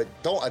it. But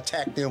don't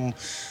attack them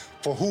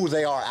for who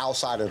they are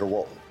outside of the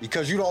role,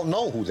 because you don't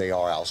know who they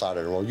are outside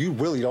of the role. You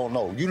really don't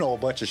know. You know a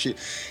bunch of shit,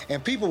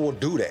 and people will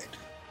do that.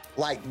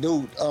 Like,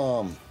 dude,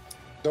 the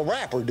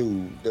rapper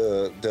dude,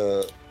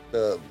 the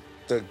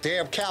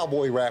damn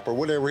cowboy rapper,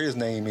 whatever his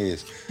name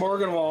is.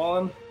 Morgan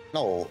Wallen.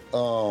 No,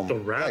 the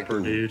rapper,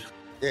 dude.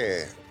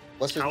 Yeah,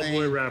 what's his name?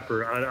 Cowboy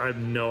rapper. I have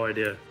no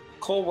idea.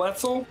 Cole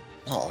Wetzel.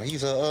 Oh,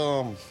 he's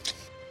I'm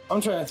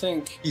trying to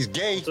think. he's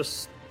gay.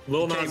 Just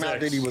Lil Nas Came out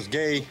X. that he was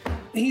gay.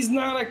 He's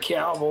not a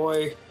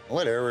cowboy.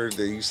 Whatever.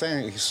 He's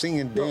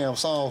singing damn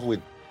songs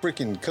with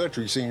freaking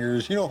country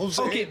singers. You know what I'm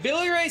saying? Okay,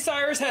 Billy Ray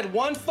Cyrus had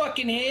 1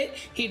 fucking hit.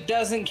 He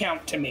doesn't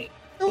count to me.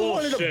 It was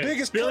one of the Bullshit.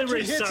 biggest Billy country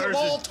Ray hits Cyrus of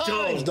all is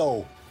times, dope.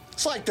 though.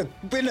 It's like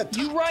been the top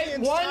You write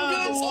 10 one songs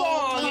good of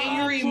all song and time.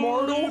 you're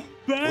immortal.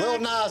 Lil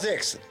Nas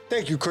X.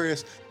 Thank you,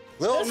 Chris.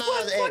 Lil That's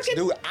what Nas X, fucking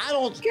dude.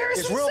 It's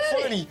Garrison real said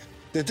it. funny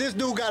that this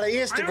dude got an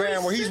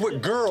Instagram where he's said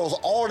with girls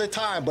all the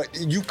time, but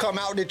you come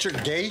out that you're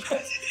gay.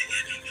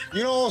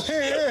 You know what I'm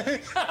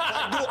saying?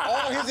 Like, dude,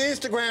 all his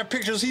Instagram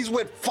pictures, he's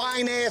with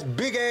fine ass,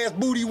 big ass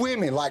booty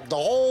women, like the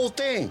whole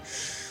thing.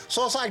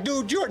 So it's like,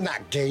 dude, you're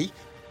not gay.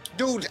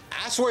 Dude,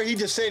 I swear he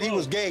just said he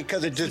was gay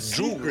because it just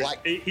drew Secret.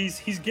 like.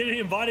 He's getting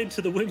invited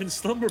to the women's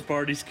slumber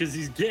parties because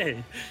he's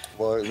gay.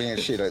 Well, man,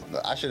 shit,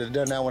 I should have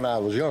done that when I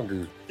was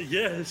younger.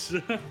 Yes.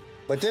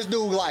 But this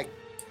dude, like,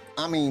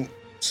 I mean,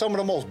 some of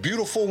the most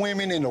beautiful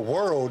women in the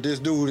world, this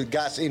dude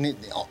got in it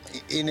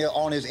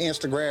on his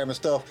Instagram and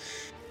stuff.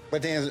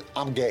 But then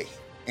I'm gay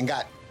and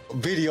got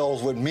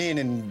videos with men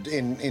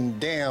in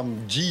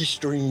damn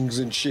G-strings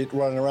and shit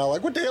running around.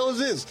 Like, what the hell is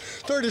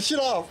this? Turn this shit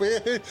off,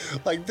 man.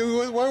 Like,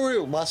 dude, where were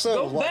you? My son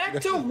Go was watching back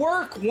that to shit.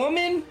 work,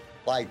 woman.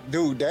 Like,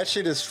 dude, that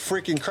shit is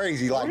freaking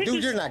crazy. Like, What are dude,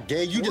 you you're just- not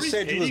gay. You what just are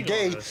said you you was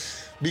hating on gay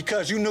us?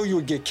 because you knew you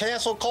would get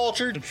cancel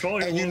cultured Control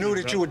your and you knew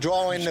woman, that bro. you would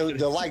draw in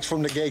the likes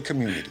from the gay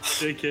community.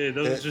 JK,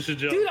 that was just a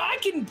joke. Dude, I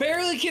can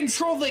barely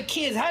control the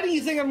kids. How do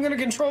you think I'm gonna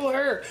control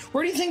her?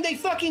 Where do you think they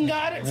fucking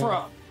got it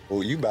from?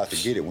 Well, you about to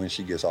get it when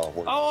she gets off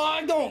work. Oh,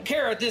 I don't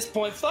care at this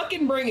point.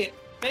 Fucking bring it.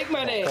 Make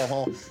my day. Come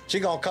home. She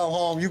gonna come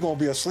home. You gonna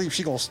be asleep.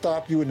 She gonna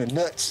stomp you in the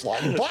nuts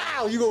like,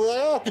 wow. You gonna be like,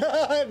 oh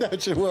god,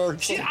 that shit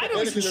works. I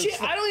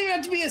don't even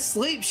have to be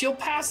asleep. She'll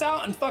pass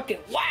out and fucking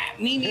whap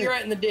me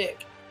right in the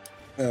dick.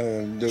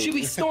 She'll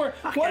be snoring.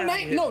 One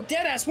night, no,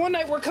 dead ass. One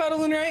night we're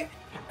cuddling, right?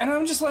 And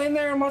I'm just laying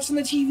there and watching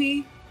the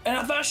TV. And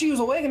I thought she was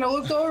awake, and I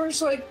looked over.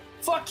 She's like,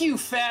 "Fuck you,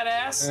 fat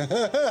ass."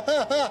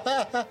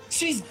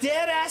 She's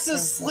dead ass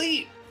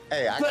asleep.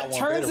 Hey, I got but one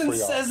turns better and for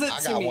y'all. says it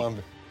to me.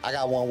 I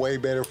got one way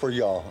better for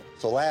y'all.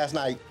 So last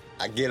night,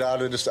 I get up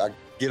out of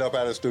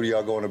the studio,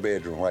 I go in the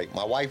bedroom, right?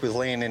 My wife is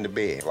laying in the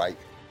bed, right?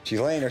 She's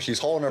laying there, she's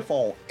holding her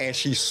phone, and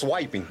she's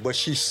swiping, but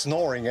she's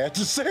snoring at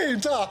the same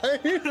time.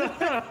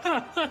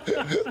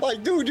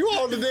 Like, dude, you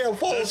on the damn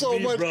phone That's so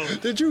me, much. bro.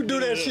 Did you do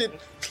that shit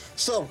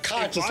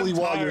subconsciously If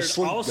I'm while you're tired,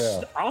 asleep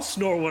now? I'll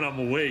snore when I'm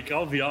awake.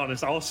 I'll be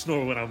honest. I'll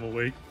snore when I'm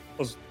awake.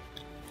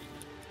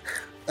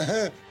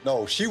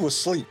 No, she was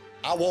asleep.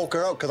 I woke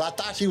her up because I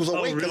thought she was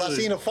awake because I really?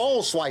 seen the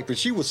phone swiping.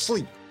 She was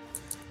asleep.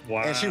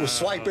 Wow. And she was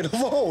swiping the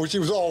phone. She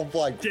was on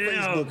like Damn,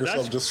 Facebook or that's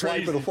something, just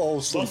swiping the phone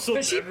asleep. Also,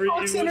 But she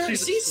talks in her.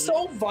 She's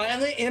so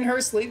violent in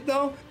her sleep,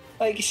 though.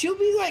 Like she'll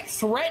be like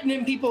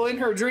threatening people in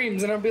her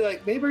dreams, and I'll be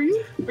like, "Babe, are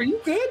you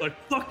good?" like,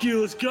 fuck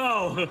you, let's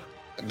go.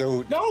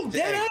 Dude, No,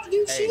 dead ass,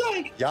 dude. hey, She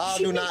like y'all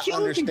she do be not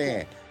killing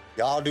understand.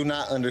 Y'all do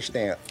not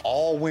understand.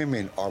 All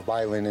women are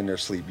violent in their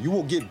sleep. You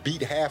will get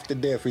beat half to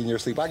death in your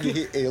sleep. I get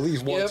hit at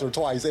least once Yep. or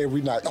twice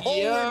every night. All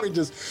Yep. women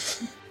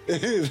just they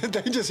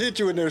just hit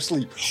you in their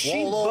sleep. She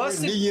Roll over,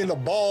 busted- knee in the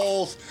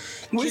balls.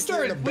 We kick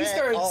you in the started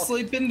back, all-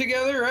 sleeping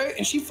together, right?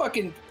 And she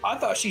fucking I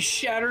thought she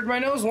shattered my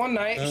nose one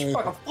night. She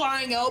fucking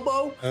flying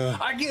elbow.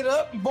 I get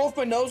up, and both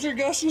my nose are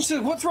gushing. She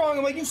said, "What's wrong?"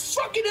 I'm like, "You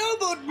fucking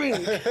elbowed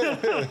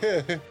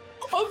me."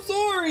 I'm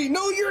sorry.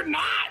 No, you're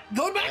not.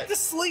 Go back to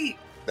sleep.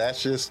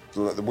 That's just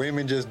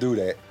women just do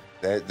that.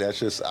 That's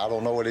just I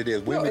don't know what it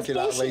is. Women it's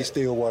cannot lay bullshit.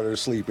 still while they're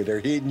sleeping. They're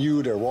hitting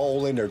you. They're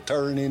rolling. They're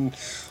turning.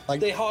 Like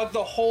They hog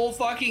the whole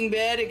fucking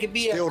bed. It could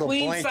be Steal a the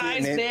queen blanket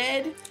size and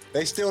bed.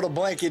 they steal the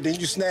blanket, then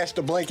you snatch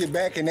the blanket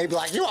back, and they be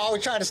like, "You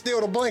always trying to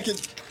steal the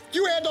blanket.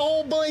 You had the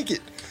whole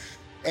blanket."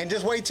 And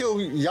just wait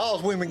till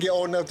y'all's women get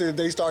old enough that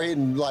they start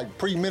hitting like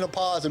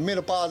pre-menopause and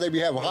menopause. They be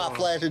having hot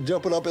flashes,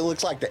 jumping up. It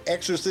looks like The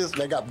Exorcist.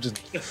 They got just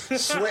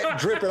sweat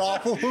dripping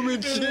off of them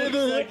and shit.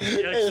 Like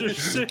The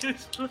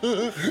Exorcist.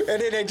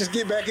 And then they just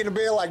get back in the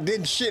bed like,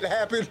 didn't shit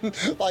happen?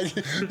 Like,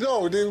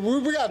 no, dude,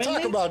 we gotta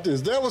talk about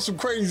this. That was some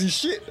crazy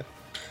shit.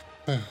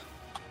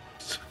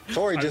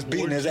 Tori just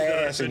beating his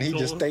ass and he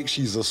just thinks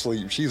she's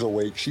asleep. She's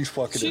awake. She's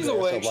fucking She's his ass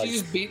awake. up like,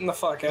 She's beating the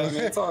fuck out of me.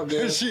 It's all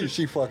good.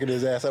 she fucking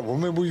his ass up.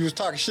 Remember we was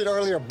talking shit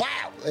earlier? Bow!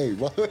 Hey,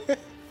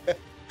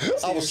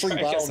 I was asleep.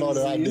 I don't know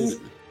that I did it.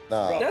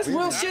 Nah. That's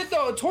real shit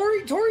though.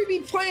 Tori be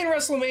playing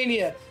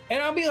WrestleMania,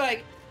 and I'll be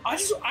like, I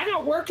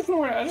got work in the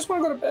morning. I just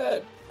want to go to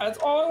bed. That's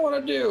all I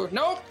want to do.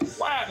 Nope.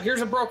 Wow.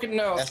 Here's a broken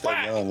nose. That's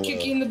that Wow. young Kick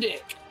love. you in the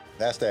dick.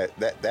 That's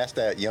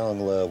that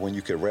young love when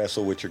you could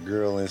wrestle with your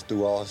girl and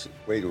do all.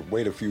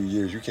 Wait a few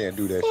years. You can't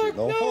do that Fuck shit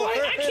no no, more.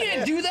 I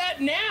can't do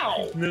that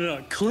now.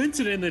 No,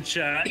 Clinton in the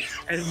chat,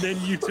 and then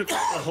you took up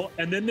the whole,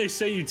 and then they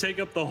say you take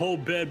up the whole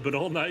bed, but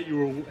all night you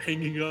were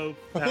hanging up.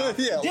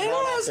 Yeah, Dead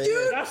right ass, out dude.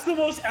 there. That's the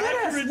most That's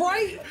accurate.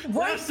 right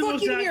That's the most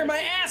fucking here. accurate. My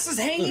ass is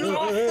hanging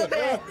off the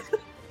bed.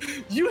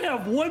 You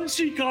have one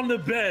cheek on the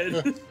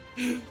bed,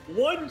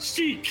 one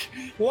cheek.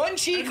 One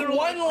cheek, And they're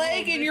one like,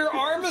 leg, oh, and your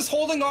arm is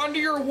holding onto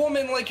your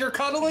woman like you're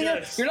cuddling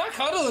Yes. her. You're not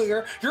cuddling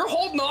her. You're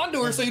holding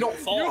onto her so you don't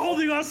fall. You're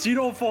holding on so you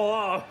don't fall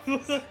off.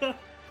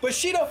 But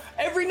she don't.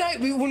 Every night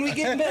when we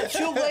get in bed,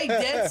 she'll lay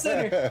dead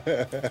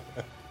center,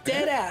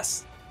 dead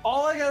ass.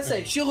 All I gotta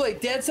say, she'll lay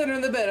dead center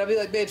in the bed. I'll be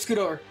like, "Babe, scoot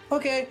over."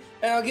 Okay,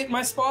 and I'll get in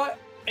my spot,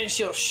 and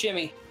she'll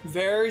shimmy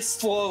very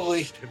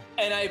slowly,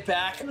 and I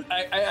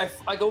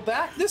go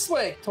back this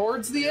way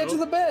towards the edge of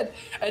the bed,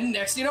 and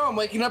next thing you know, I'm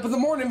waking up in the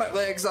morning, my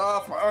legs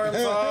off, my arms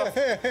off.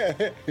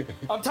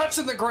 I'm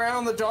touching the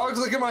ground. The dog's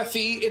looking at my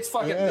feet. It's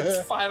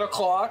 5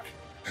 o'clock.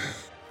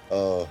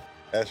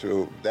 That's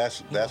true.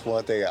 That's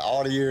one thing.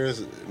 All the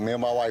years, me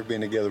and my wife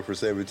been together for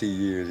 17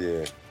 years.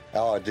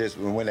 Yeah. Just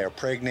when they're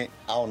pregnant,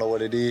 I don't know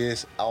what it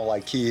is. I don't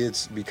like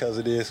kids because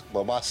of this.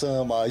 But my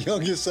son, my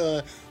youngest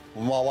son,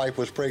 when my wife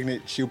was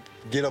pregnant, she'll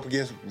get up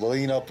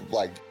lean up,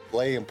 like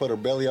lay and put her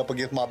belly up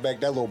against my back.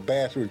 That little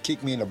bastard would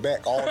kick me in the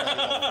back all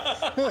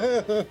night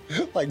long.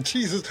 Like,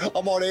 Jesus,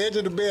 I'm on the edge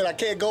of the bed. I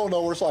can't go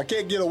nowhere, so I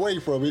can't get away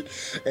from it.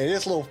 And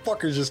this little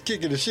fucker's just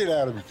kicking the shit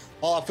out of me.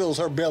 All I feel is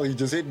her belly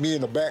just hitting me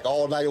in the back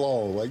all night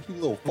long. Like, you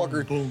little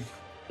fucker. Boom.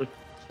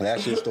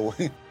 That's just the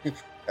way.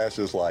 That's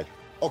just life.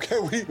 Okay,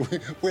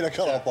 we done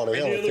cut off on a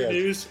hell Any of a other tangent.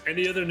 news?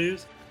 Any other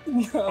news?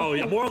 Oh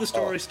yeah. More of the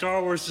story.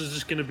 Star Wars is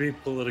just gonna be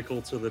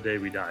political till the day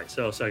we die.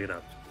 So suck it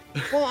up.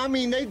 Well, I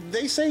mean,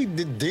 they say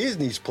that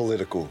Disney's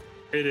political.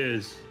 It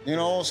is. You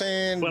know what I'm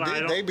saying? But I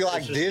don't- They be like,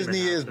 it's just gonna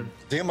Disney is happen.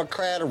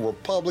 Democrat or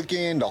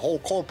Republican, the whole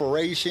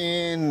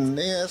corporation.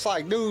 Yeah, it's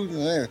like,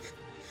 dude,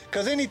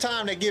 because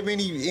anytime they give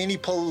any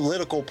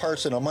political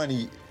person a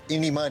money,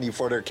 any money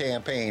for their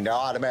campaign, they're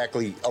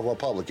automatically a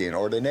Republican,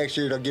 or the next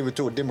year they'll give it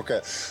to a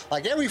Democrat.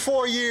 Like every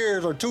 4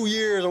 years or 2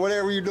 years or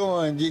whatever you're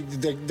doing,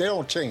 they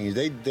don't change.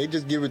 They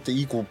just give it to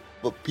equal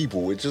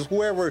people, which is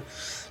whoever.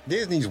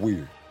 Disney's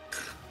weird.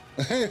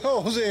 You know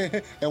what I'm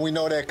saying? And we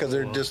know that because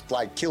they're just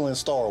like killing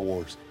Star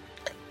Wars.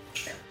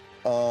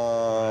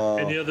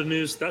 Any other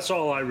news? That's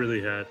all I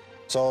really had.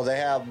 So they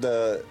have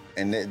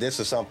and this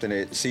is something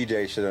that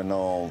CJ should have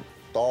known.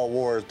 Star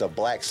Wars, the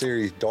Black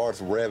Series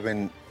Darth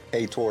Revan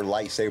KTOR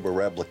lightsaber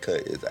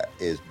replica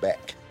is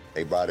back.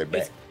 They brought it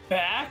back. It's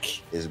back?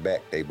 It's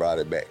back. They brought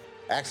it back.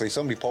 Actually,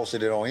 somebody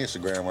posted it on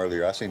Instagram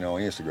earlier. I seen it on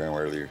Instagram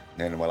earlier.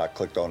 Then when I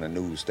clicked on the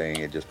news thing,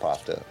 it just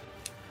popped up.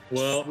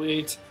 Well,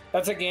 Sweet.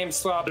 That's a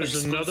GameStop there's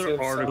exclusive,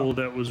 another article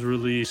so. that was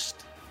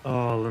released.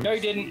 Oh, let me No,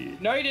 you see.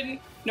 didn't. No, you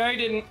didn't. No, you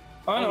didn't.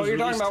 I It know what was you're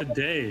talking released about.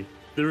 today.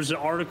 There was an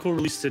article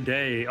released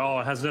today. Oh,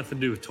 it has nothing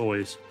to do with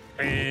toys.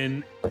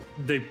 And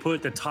they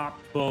put the top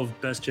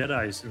 12 best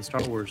Jedis in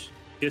Star Wars.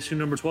 Guess who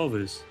number 12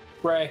 is?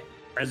 Ray.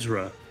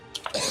 Ezra.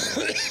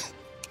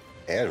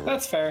 Ezra.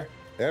 That's fair.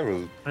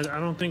 Ezra. I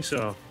don't think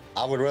so.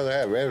 I would rather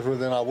have Ezra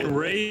than I would.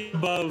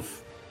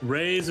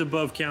 Ray's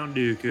above Count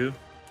Dooku.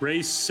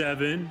 Ray's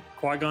 7.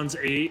 Qui-Gon's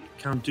 8.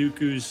 Count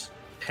Dooku's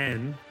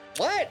 10.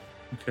 What?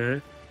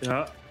 Okay.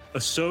 Yeah.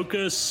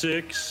 Ahsoka's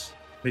 6.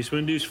 Mace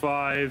Windu's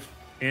 5.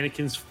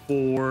 Anakin's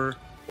 4.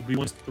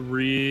 Obi-Wan's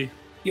 3.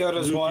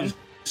 Yoda's Luke 1.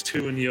 is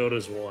 2 and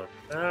Yoda's 1.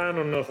 I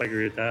don't know if I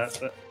agree with that,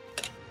 but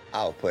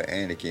I would put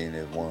Anakin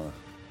as 1.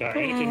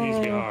 Anakin needs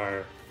to be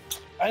higher.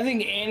 I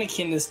think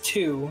Anakin is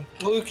 2.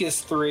 Luke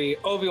is 3.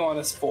 Obi-Wan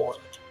is 4.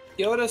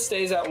 Yoda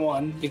stays at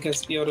 1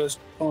 because Yoda's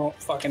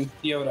fucking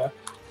Yoda.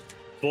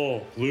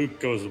 Bull. Luke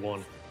goes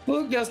 1.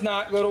 Luke does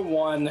not go to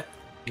 1.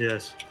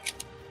 Yes.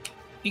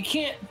 You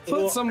can't put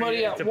Well, somebody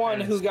it at 1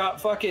 who depends.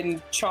 got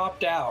fucking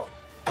chopped out.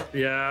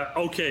 Yeah.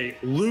 Okay.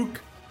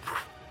 Luke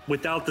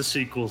without the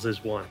sequels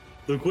is 1.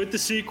 Luke with the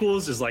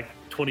sequels is like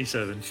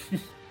 27.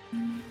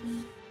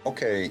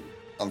 Okay,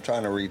 I'm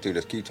trying to read through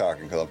this. Keep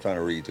talking because I'm trying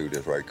to read through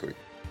this right quick.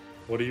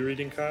 What are you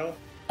reading, Kyle?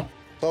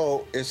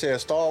 So it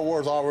says Star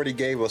Wars already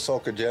gave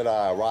Ahsoka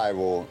Jedi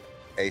Arrival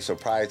a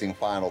surprising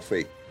final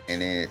fate.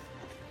 And then,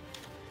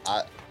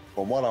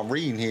 from what I'm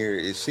reading here,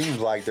 it seems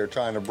like they're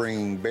trying to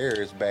bring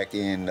Barris back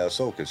in the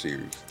Ahsoka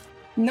series.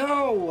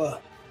 No!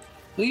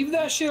 Leave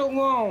that shit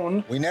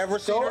alone. We never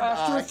seen Go her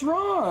after die.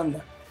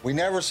 Thrawn. We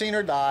never seen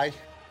her die.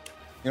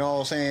 You know what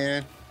I'm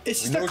saying?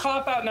 It's We just a know-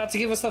 cop out not to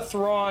give us a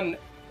Thrawn, like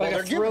Well, a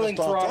they're giving thrilling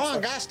us Thrawn. Thrawn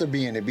story. got to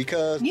be in it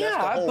because that's the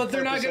Yeah, whole but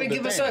they're not purpose going of to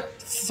the give us thing. a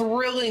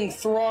thrilling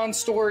Thrawn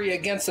story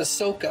against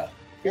Ahsoka.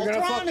 You're Well, going to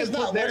Thrawn fucking is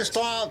not. put What is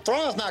Thrawn?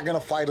 Thrawn's not going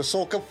to fight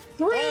Ahsoka.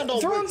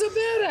 Thrawn's a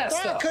badass,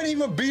 Thrawn though. couldn't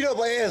even beat up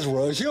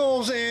Ezra. You know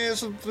what I'm saying?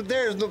 So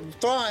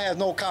Thrawn has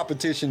no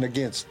competition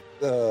against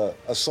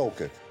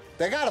Ahsoka.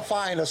 They got to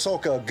find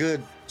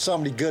Ahsoka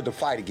somebody good to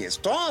fight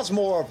against. Thrawn's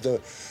more of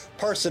the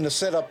person to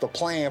set up the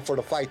plan for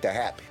the fight to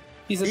happen.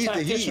 He's a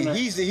tactician.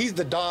 He's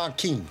the Don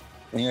King.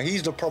 You know,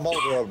 he's the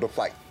promoter of the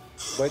fight.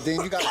 But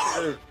then you got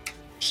her.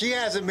 She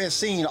hasn't been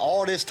seen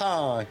all this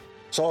time.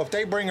 So if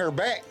they bring her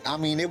back, I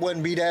mean, it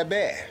wouldn't be that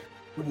bad.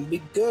 Wouldn't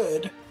be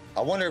good.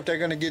 I wonder if they're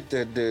gonna get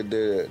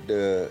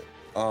Leilani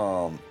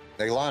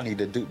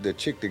to do the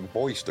chick that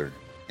voiced her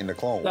in the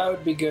Clone That Wars.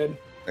 would be good.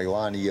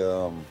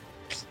 Leilani,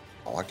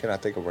 why can't I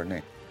think of her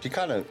name? She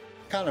kind of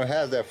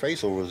has that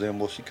facial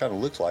resemblance. She kind of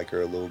looks like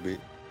her a little bit.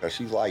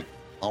 She's like,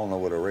 I don't know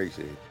what her race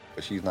is,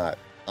 but she's not.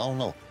 I don't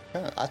know.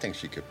 I think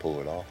she could pull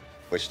it off.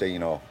 Which they,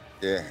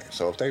 yeah.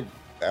 So if that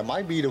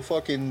might be the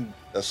fucking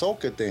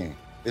Ahsoka thing.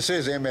 It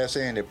says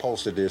MSN that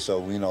posted this, so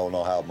we don't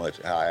know how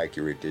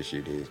accurate this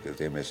shit is, because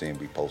MSN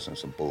be posting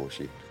some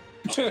bullshit.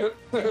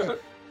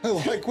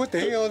 Like, what the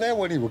hell? That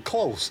wasn't even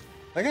close.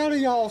 Like, how do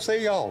y'all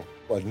say y'all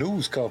a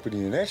news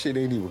company and that shit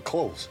ain't even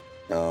close?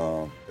 There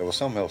was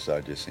something else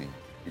I just seen.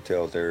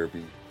 Retail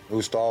therapy.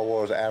 New Star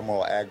Wars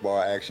Admiral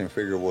Akbar action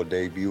figure will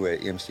debut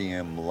at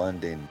MCM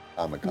London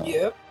Comic Con.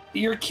 Yep.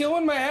 You're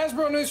killing my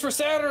Hasbro news for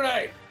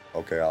Saturday.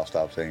 Okay, I'll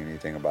stop saying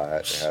anything about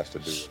it that has to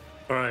do with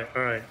it.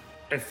 All right.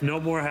 If no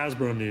more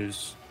Hasbro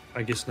news,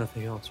 I guess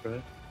nothing else,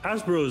 right?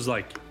 Hasbro is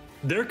like,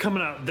 they're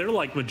coming out, they're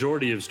like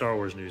majority of Star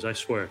Wars news, I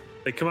swear.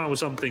 They come out with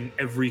something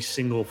every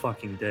single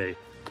fucking day.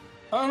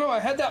 I don't know. I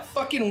had that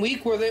fucking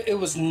week where it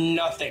was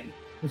nothing.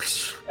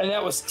 And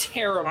that was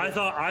terrible. I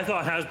thought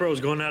Hasbro was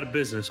going out of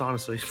business,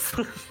 honestly.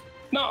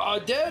 No,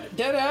 dead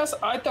ass.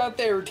 I thought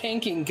they were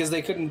tanking because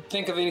they couldn't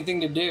think of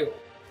anything to do.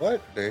 What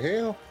the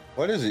hell?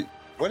 What is it?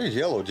 What is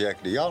Yellow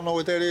Jacket? Do y'all know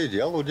what that is?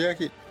 Yellow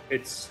Jacket?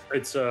 It's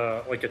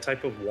like a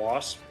type of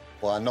wasp.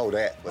 Well, I know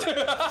that, but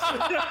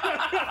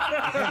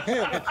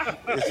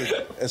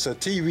it's a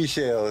TV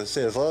show. It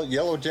says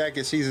Yellow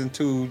Jacket Season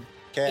 2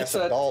 cast It's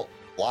a- adult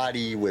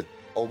Waddy with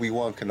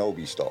Obi-Wan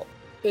Kenobi star.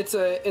 It's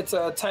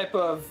a type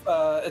of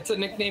it's a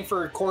nickname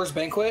for Coors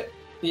Banquet,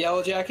 the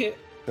Yellow Jacket.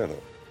 Shut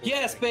up.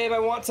 Yes, babe, I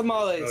want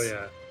tamales. Oh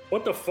yeah.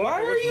 What the fuck?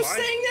 Why are Where's you my-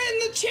 saying that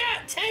in the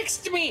chat?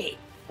 Text me.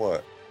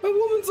 What? My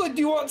woman's like,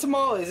 "Do you want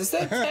tamales?"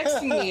 Instead of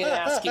texting me and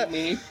asking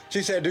me.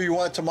 She said, "Do you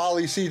want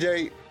tamales,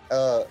 CJ?"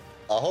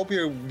 I hope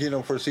you're getting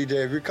them for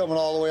CJ. If you're coming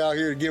all the way out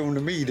here to give them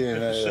to me,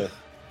 then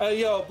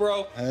Yo,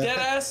 bro,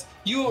 deadass,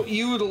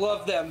 you would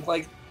love them.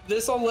 Like,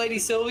 this old lady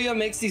Sylvia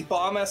makes these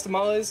bomb-ass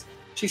tamales.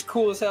 She's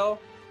cool as hell.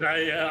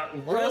 Really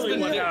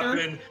husband what Victor.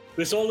 happened,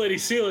 this old lady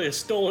Celia has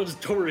stolen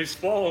Tori's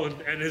phone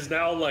and is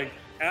now like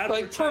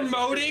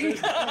promoting.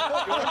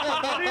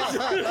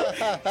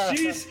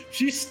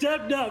 She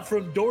stepped up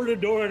from door to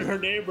door in her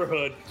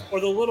neighborhood, or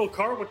the little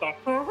car with the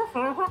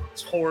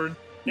horn.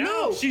 Now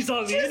No, she's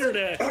on the she doesn't-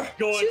 internet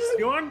going, she doesn't-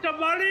 "You want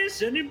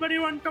tamales? Anybody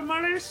want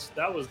tamales?"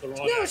 That was the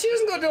wrong. No, she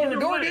doesn't go door to Either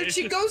door, way. dude.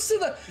 She goes to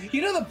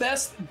the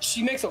best.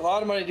 She makes a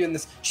lot of money doing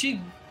this.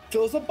 She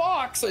fills a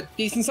box, a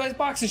decent sized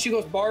box, and she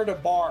goes bar to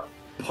bar.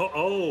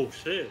 Oh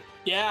shit!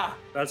 Yeah,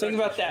 That's think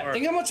actually about that. smart.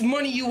 Think how much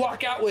money you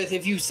walk out with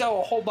if you sell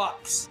a whole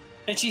box.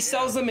 And she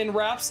sells them in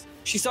wraps.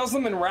 She sells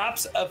them in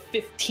wraps of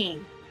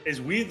 15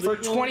 Is weed for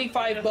legal in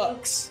 25 Idaho?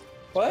 bucks.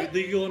 What?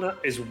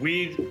 Is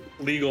weed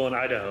legal in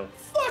Idaho?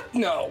 Fuck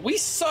no. We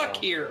suck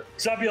here.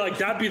 So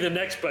that'd be the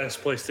next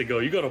best place to go.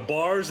 You go to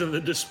bars and the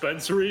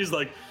dispensaries.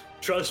 Like,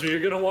 trust me, you're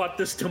gonna want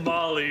this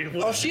tamale.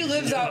 Oh, she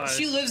lives out.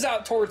 She lives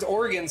out towards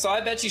Oregon, so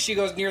I bet you she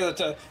goes near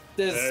the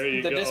There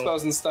you go.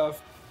 dispos and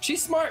stuff.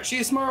 She's smart.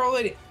 She's a smart old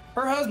lady.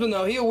 Her husband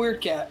though, he a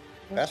weird cat.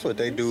 that's what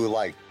they do.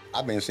 Like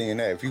I've been seeing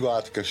that. If you go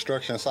out to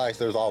construction sites,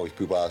 there's always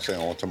people out there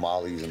on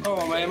tamales and.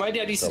 Oh man, my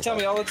dad used to tell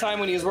me all the time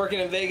when he was working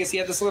in Vegas. He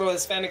had this little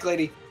Hispanic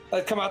lady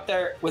that'd come out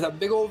there with a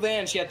big old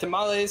van. She had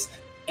tamales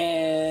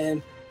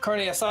and carne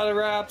asada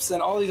wraps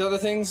and all these other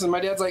things. And my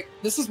dad's like,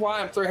 "This is why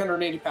I'm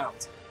 380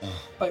 pounds.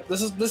 Like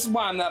this is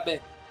why I'm that big."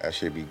 That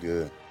should be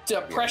good.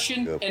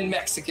 Depression good and food.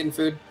 Mexican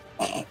food.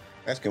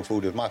 Mexican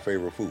food is my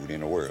favorite food in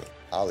the world.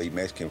 I'll eat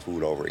Mexican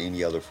food over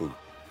any other food.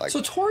 Like So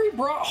Tori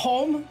brought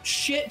home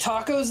shit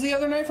tacos the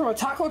other night from a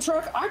taco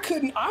truck.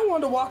 I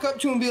wanted to walk up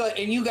to him and be like,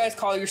 "And you guys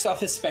call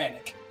yourself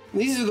Hispanic?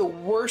 These are the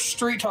worst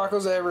street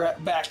tacos I ever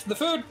had." Back to the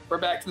food. We're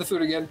back to the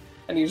food again.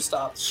 I need to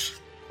stop.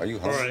 are you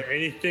All hungry? right,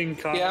 anything?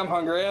 Yeah, I'm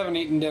hungry. I haven't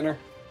eaten dinner.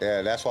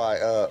 Yeah, that's why.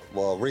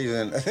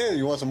 Reason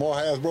you want some more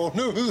Hasbro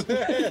news?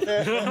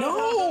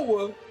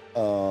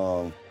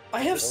 No,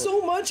 I have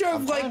so much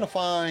I'm of trying to like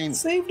find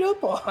saved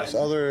up on. this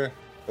other.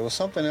 There was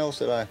something else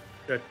that I.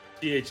 That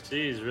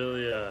THC is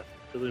really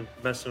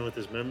messing with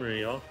his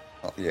memory, y'all.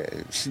 Oh, yeah,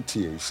 it's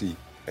THC.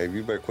 Hey,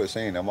 you better quit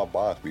saying that. My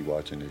boss be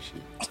watching this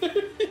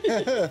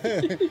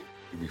shit.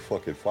 You be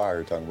fucking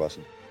fired talking about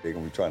some. They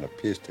gonna be trying to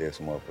piss test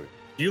some motherfucker.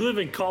 You live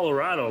in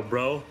Colorado,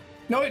 bro.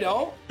 No, I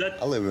don't.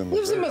 I live in He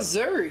lives in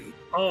Missouri. Missouri.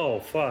 Oh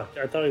fuck!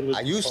 I thought he lived.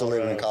 I used to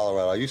live in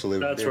Colorado. I used to live.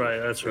 That's in right.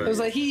 That's It right. was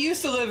like he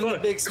used to live in the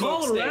Look, big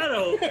smokestack.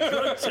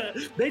 Colorado,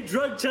 they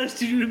drug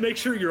tested you to make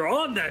sure you're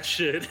on that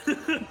shit.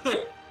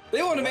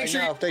 They want to make Right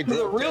sure now, if they you're the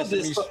drug real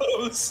tested me-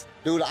 dispos.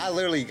 Dude,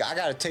 I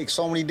gotta take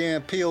so many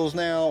damn pills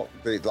now.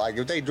 Like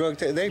if they drug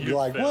test, they be You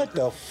like, fat. "What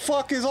the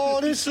fuck is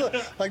all this?"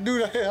 Like,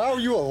 dude, how are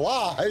you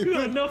alive? You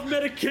got enough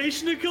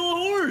medication to kill a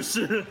horse.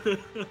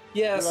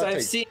 Yes, What do I I've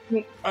take?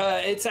 seen.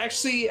 It's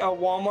actually a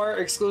Walmart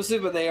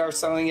exclusive, but they are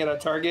selling it at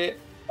Target.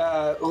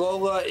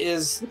 Lola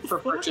is for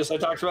purchase. I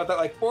talked about that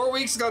like 4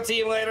 weeks ago.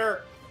 Team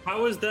later.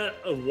 How is that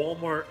a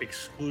Walmart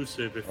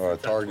exclusive? If Or a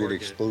it's at Target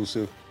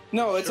exclusive.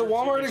 No, it's a Sure,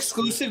 Walmart it's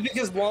exclusive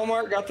because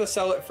Walmart got to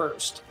sell it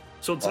first.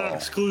 So it's not Oh.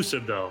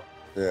 exclusive though.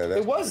 Yeah, that's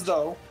It was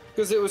though,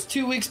 because it was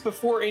 2 weeks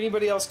before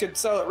anybody else could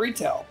sell it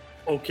retail.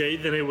 Okay,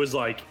 then it was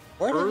like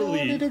Where the hell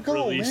early did it go,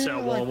 release man?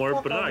 at Like, Walmart,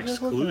 fuck, but I not was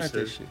just looking at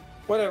this exclusive.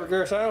 Whatever,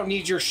 Gareth. I don't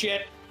need your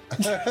shit.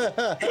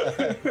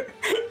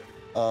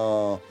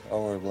 Oh,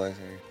 bless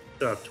you.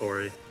 Shut up,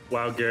 Tori.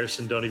 Wow,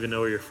 Garrison, don't even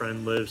know where your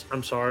friend lives.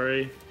 I'm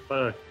sorry.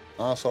 Fuck.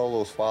 Han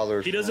Solo's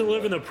father. He doesn't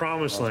live in the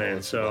promised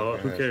land, so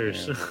who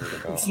cares?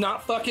 It's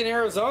not fucking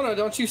Arizona.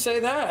 Don't you say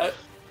that.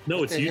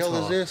 No, it's What the hell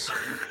Utah. is this?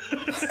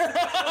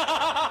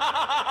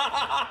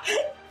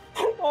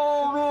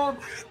 Oh man,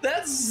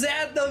 that's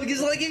sad though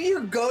because like if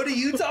you go to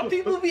Utah,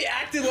 people be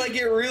acting like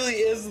it really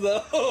is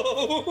though.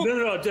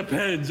 No, it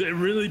depends. It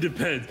really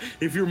depends.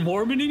 If you're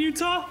Mormon in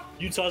Utah,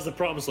 Utah's the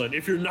promised land.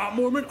 If you're not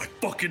Mormon, I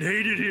fucking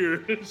hate it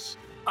here.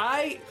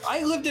 I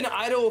lived in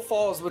Idaho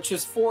Falls, which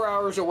is 4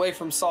 hours away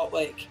from Salt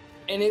Lake,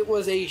 and it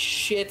was a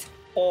shit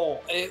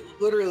hole. It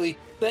literally,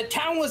 the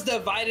town was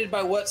divided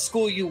by what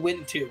school you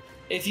went to.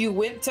 If you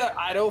went to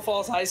Idaho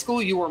Falls High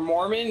School, you were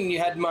Mormon and you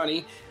had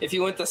money. If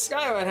you went to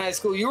Skyline High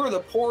School, you were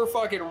the poor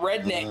fucking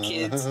redneck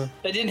kids that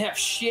didn't have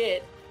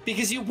shit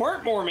because you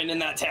weren't Mormon in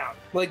that town.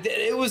 Like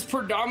it was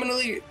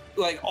predominantly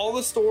like all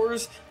the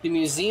stores. The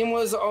museum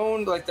was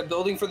owned, like the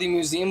building for the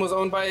museum was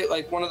owned by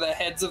like one of the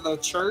heads of the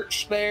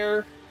church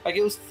there. Like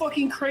it was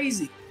fucking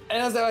crazy.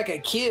 And as like a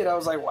kid, I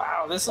was like,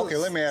 wow, this is Okay,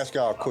 let me ask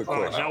y'all a quick All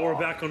right, question. now we're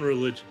back on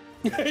religion.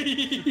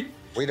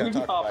 We done We've talked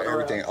been about hopping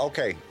everything.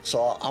 Okay,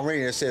 so I'm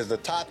reading. It says the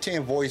top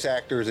 10 voice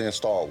actors in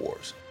Star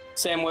Wars.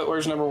 Sam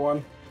Witwer's number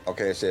one.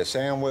 Okay, it says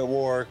Sam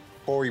Witwer,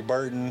 Corey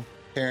Burton,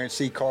 Terrence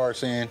C.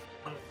 Carson,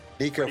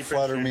 Nika Freddie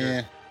Prinze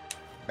Futterman,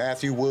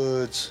 Matthew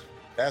Woods.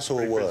 That's who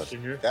it Freddie Prinze was.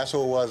 Jr. That's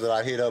who it was that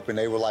I hit up and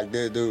they were like,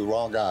 dude,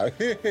 wrong guy.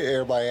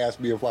 Everybody asked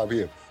me if I'm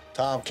him.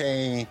 Tom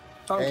Kane,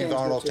 Tom James Kane's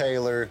Arnold good, too.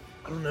 Taylor,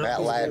 I don't know. Matt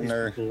who voiced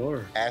Ladner,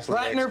 Galore. Ashley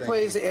Ladner Eckstein,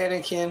 plays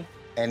Anakin.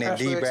 and then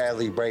Ashley D. Eckstein.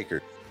 Bradley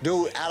Baker.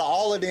 Dude, out of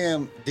all of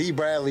them, D.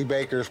 Bradley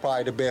Baker is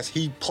probably the best.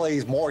 He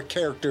plays more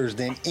characters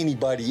than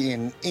anybody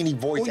in any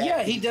voice. Well, yeah,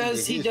 acting he in the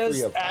does. He history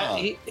does. of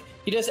time.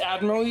 He does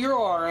Admiral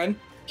Yularen.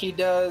 He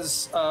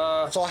does.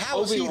 So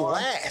how is he Obi-Wan.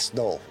 last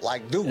though?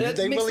 Like, dude, That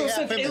they makes really no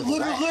have sense. him It as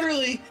last.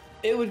 literally,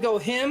 it would go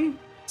him,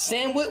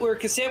 Sam Witwer,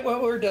 because Sam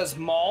Witwer does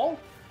Maul.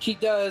 He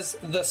does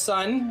the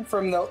son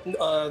from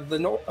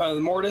the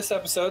Mortis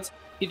episodes.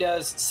 He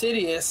does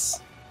Sidious,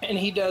 and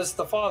he does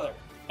the father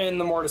in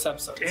the Mortis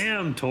episodes.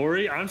 Damn,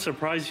 Tori, I'm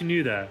surprised you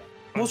knew that.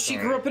 Well, she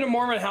grew up in a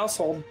Mormon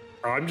household.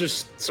 I'm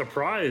just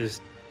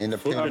surprised.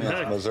 Independence,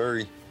 Heck.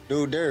 Missouri.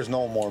 Dude, there's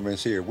no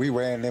Mormons here. We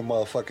ran them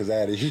motherfuckers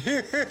out of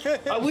here.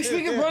 I wish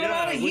we could run him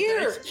out of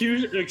with the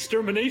here.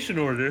 extermination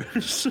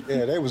orders.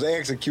 Yeah, they was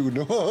executing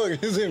the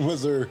motherfuckers in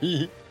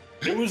Missouri.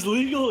 It was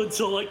legal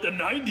until like the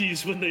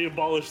 90s when they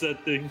abolished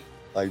that thing.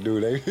 Like,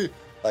 dude,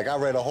 like I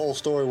read a whole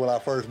story when I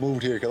first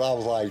moved here because I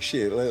was like,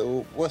 shit,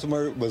 what's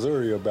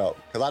Missouri about?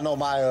 Because I know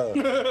my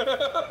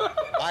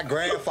my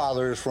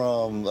grandfather is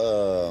from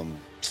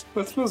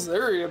What's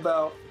Missouri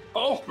about?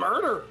 Oh,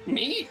 murder,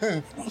 me.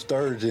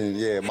 Sturgeon.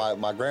 Yeah,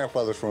 my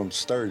grandfather's from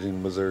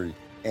Sturgeon, Missouri.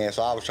 And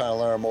so I was trying to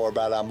learn more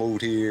about it. I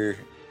moved here.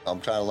 I'm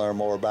trying to learn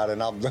more about it.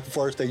 And the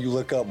first thing you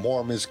look up,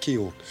 Mormons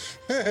killed.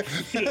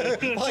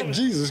 Like,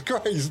 Jesus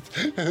Christ.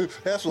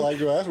 That's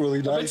really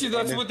I nice. bet you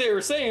that's And then- what they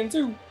were saying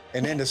too.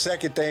 And then the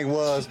second thing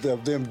was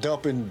them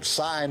dumping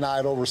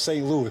cyanide over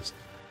St. Louis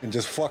and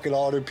just fucking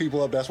all them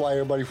people up. That's why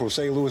everybody from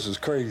St. Louis is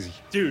crazy.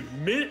 Dude,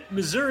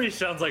 Missouri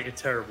sounds like a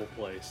terrible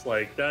place.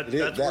 Like that's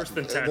worse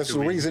than Tatooine. That's the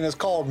reason it's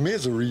called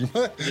misery.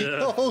 You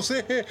know what I'm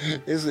saying?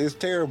 It's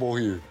terrible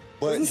here.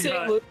 But Doesn't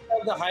St. Louis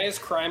have the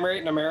highest crime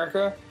rate in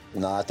America?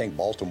 no, I think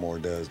Baltimore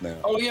does now.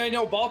 Oh yeah, I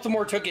know.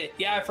 Baltimore took it.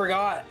 Yeah, I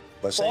forgot.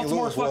 But St.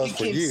 Baltimore Louis was fucking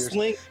for came years.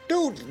 slink.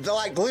 Dude,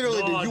 like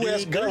literally No, the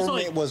U.S. dude, there's,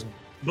 government like- was.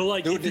 But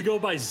like, Dude, if you go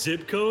by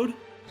zip code,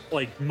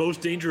 like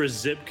most dangerous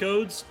zip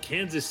codes,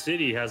 Kansas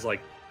City has like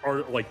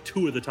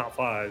two of the top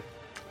 5.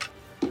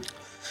 I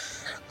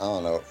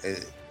don't know.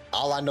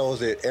 All I know is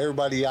that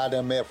everybody I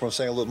done met from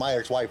St. Louis, my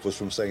ex-wife was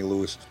from St.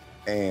 Louis,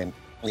 and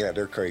yeah,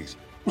 they're crazy.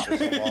 There's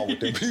something wrong with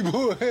them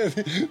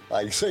people.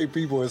 Like, say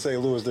people in St.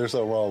 Louis, there's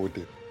something wrong with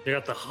it. They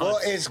got the huts. Well,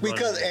 it's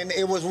because, running. and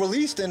it was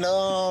released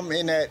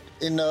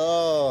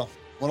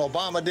when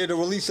Obama did the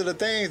release of the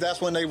things, that's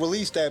when they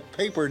released that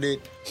paper that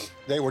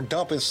they were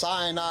dumping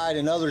cyanide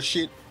and other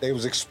shit. They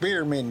was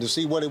experimenting to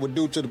see what it would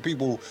do to the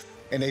people,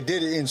 and they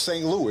did it in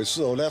St. Louis.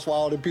 So that's why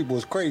all the people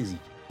was crazy.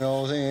 You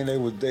know what I'm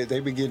saying? They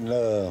been getting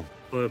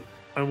But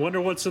I wonder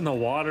what's in the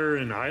water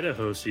in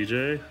Idaho,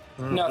 CJ.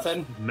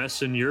 Nothing.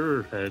 Mess in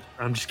your head.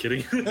 I'm just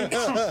kidding.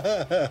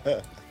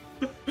 The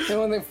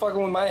only thing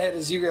fucking with my head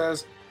is you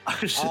guys.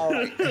 all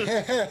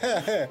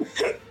right.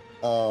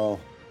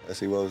 Let's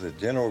see, what was it?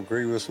 General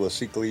Grievous was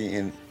secretly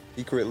in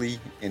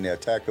the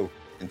Attack of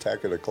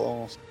the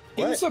Clones.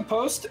 He was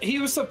supposed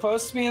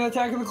to be in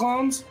Attack of the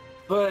Clones,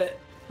 but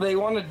they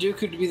wanted Dooku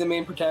to be the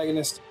main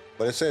protagonist.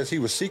 But it says he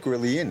was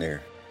secretly in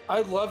there.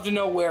 I'd love to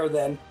know where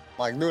then.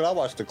 Like, dude, I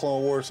watched the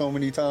Clone Wars so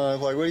many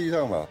times. Like, what are you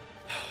talking about?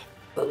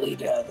 The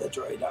leader of the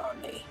droid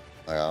army.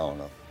 Like, I don't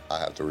know. I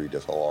have to read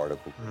this whole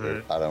article.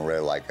 Right. I done read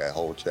like a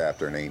whole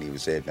chapter and ain't even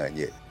said nothing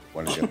yet.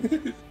 One of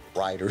them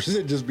writers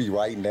that just be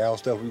writing down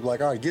stuff. We be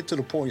like, all right, get to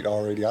the point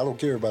already. I don't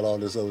care about all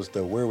this other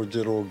stuff. Where was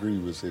General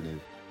Grievous in it?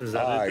 Is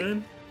that All it right.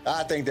 then?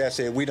 I think that's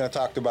it. We done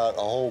talked about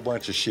a whole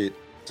bunch of shit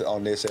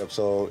on this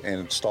episode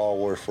and Star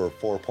Wars for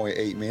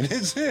 4.8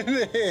 minutes and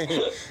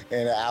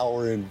an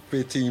hour and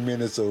 15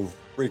 minutes of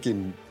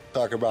freaking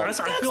talk about. I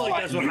feel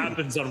like that's what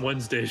happens on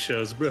Wednesday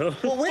shows, bro.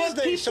 Well,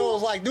 Wednesday people-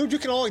 shows like, dude, you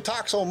can only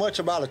talk so much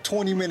about a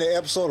 20-minute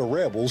episode of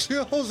Rebels. You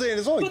know what I'm saying?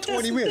 It's only But that's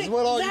 20 the minutes. thing,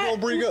 What all you that-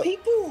 gonna bring up?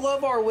 People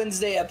love our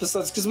Wednesday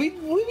episodes because we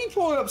be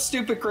pulling up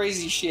stupid,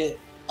 crazy shit.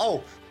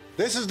 Oh,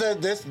 this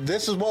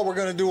is what we're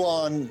gonna do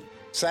on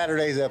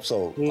Saturday's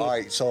episode. Well- All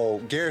right,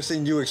 so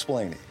Garrison, you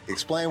explain it.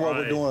 Explain what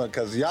we're Right. doing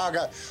because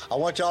I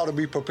want y'all to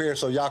be prepared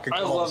so y'all can I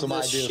come up with love some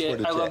this ideas for shit.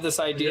 the I chat. love this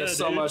idea Yeah,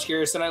 so dude. much,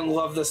 Garrison. I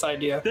love this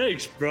idea.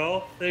 Thanks,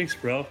 bro.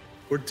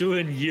 We're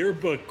doing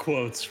yearbook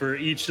quotes for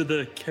each of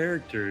the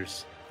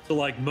characters. So,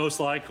 like, most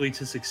likely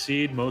to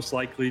succeed, most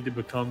likely to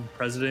become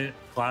president,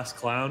 class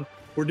clown.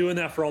 We're doing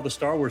that for all the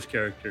Star Wars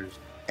characters.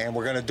 And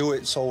we're gonna do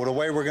it. So the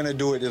way we're gonna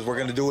do it is we're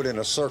gonna do it in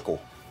a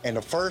circle. And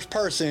the first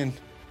person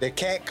that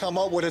can't come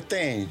up with a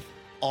thing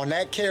on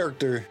that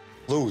character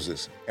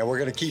loses. And we're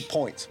gonna keep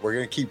points. We're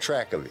gonna keep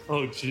track of it.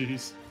 Oh,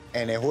 jeez.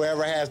 And then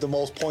whoever has the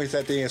most points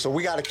at the end. So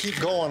we got to keep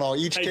going on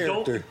each Hey,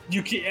 character.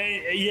 you can't.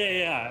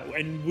 Yeah.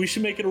 And we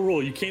should make it a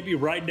rule. You can't be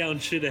writing down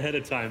shit ahead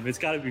of time. It's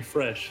got to be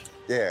fresh.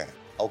 Yeah.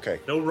 Okay.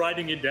 No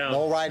writing it down.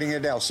 No writing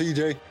it down.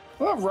 CJ,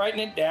 I'm not writing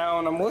it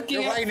down. I'm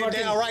looking you're at writing it fucking-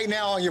 down right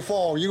now on your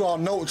phone. You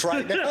on notes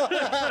right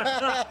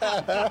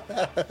now.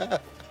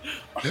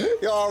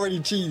 You're already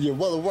cheating, you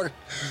motherfucker.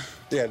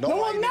 Yeah. No,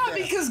 No, writing I'm it not down.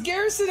 because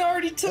Garrison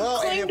already took Well,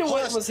 and claim then to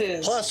what was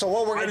his. Plus, so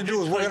what we're I gonna did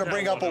do is we're claim gonna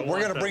bring that up one. I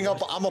want that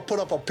one. I'm gonna put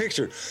up a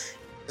picture.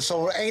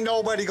 So ain't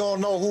nobody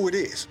gonna know who it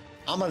is.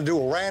 I'm gonna do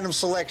a random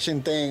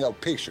selection thing of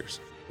pictures.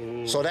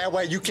 So that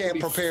way you can't be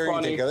prepare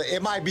funny. anything.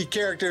 It might be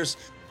characters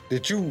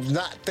that you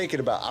not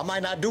thinking about. I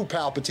might not do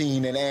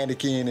Palpatine and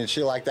Anakin and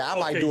shit like that. I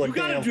might Okay, do a you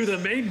gotta damn. do the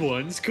main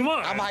ones. Come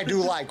on. I might do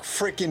like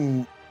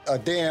freaking a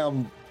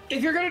damn.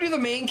 If you're gonna do the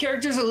main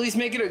characters, at least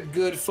make it a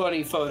good,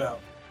 funny photo.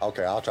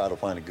 Okay, I'll try to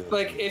find a good.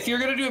 Like, if you're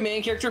gonna do a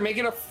main character, make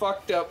it a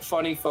fucked up,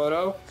 funny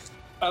photo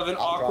of an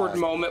awkward try.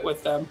 moment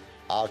with them.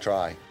 I'll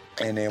try,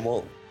 and then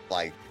we'll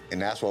like,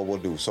 and that's what we'll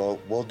do. So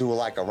we'll do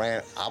like a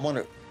random. I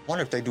wonder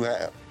if they do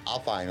have.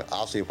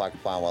 I'll see if I can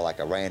find one like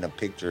a random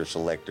picture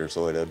selector.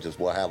 So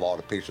we'll have all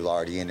the pictures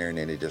already in there, and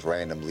then it just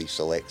randomly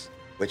selects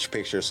which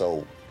picture.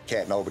 So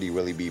can't nobody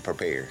really be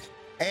prepared.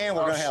 And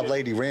we're Oh, gonna have shit.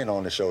 Lady Wren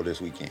on the show this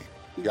weekend.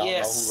 Y'all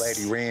Yes. know who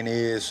Lady Wren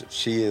is?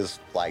 She is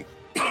like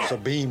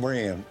Sabine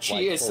Wren. She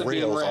like, is for Sabine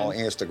reals Wren. on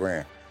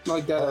Instagram.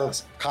 Like that. Her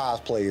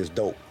cosplay is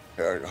dope.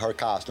 Her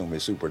costume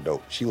is super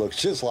dope. She looks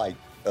just like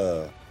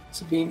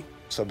Sabine.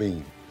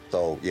 Sabine.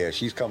 So yeah,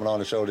 she's coming on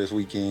the show this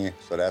weekend.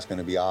 So that's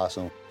gonna be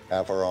awesome.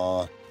 Have her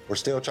on. We're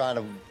still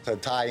trying to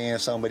tie in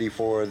somebody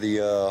for the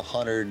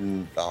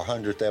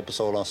 100th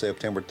episode on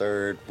September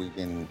 3rd.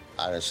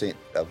 I done sent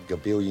a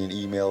gabillion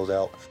emails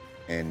out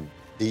and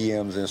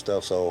DMs and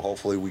stuff. So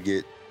hopefully we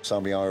get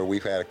somebody on here.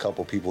 We've had a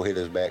couple people hit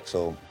us back.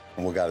 So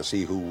and we got to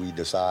see who we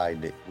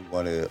decide that we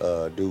want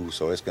to do.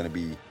 So it's gonna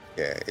be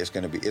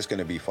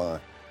be fun.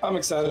 I'm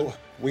excited.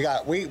 We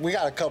got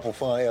a couple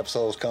fun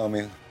episodes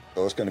coming,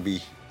 so it's gonna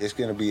be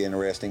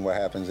interesting what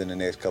happens in the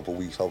next couple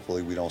weeks.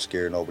 Hopefully, we don't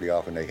scare nobody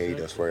off and they hate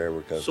us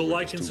forever. So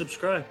like and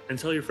subscribe and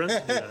tell your friends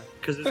to do that.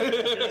 Because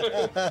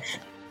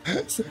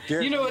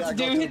You know what to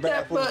do. Hit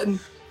that button.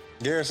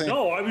 Garrison.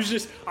 no,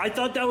 I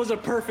thought that was a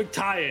perfect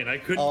tie-in. I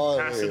couldn't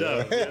pass it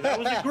up. Yeah, that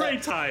was a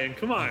great tie-in.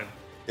 Come on.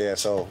 Yeah,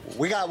 so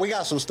we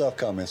got some stuff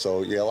coming.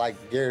 So yeah, like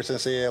Garrison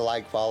said,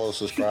 like, follow,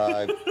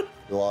 subscribe,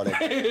 do all that.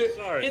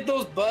 Sorry. Hit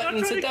those I'm not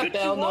buttons. trying Hit to that cut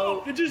bell you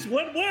off. note. It just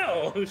went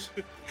well.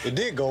 It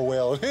did go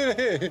well.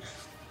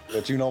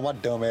 But you know my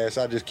dumb ass,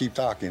 I just keep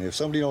talking. If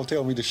somebody don't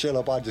tell me to shut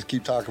up, I just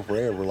keep talking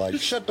forever. Like,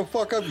 shut the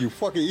fuck up, you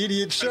fucking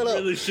idiot, shut I up.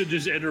 really should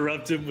just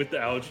interrupt him with the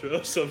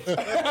outro sometime.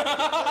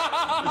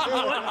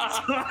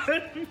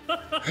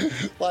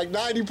 Like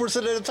 90%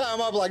 of the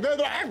time, I'm like,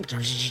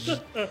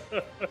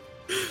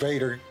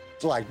 Vader.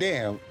 It's like,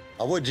 damn,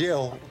 I would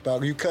yell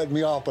about you cutting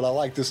me off, but I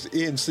like this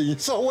end scene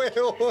so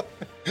well.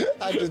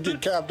 I just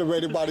get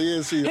captivated by the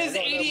end scene. His I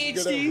thought that was a good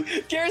episode.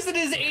 ADHD, Garrison,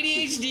 his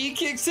ADHD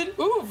kicks in.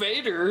 Ooh,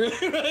 Vader.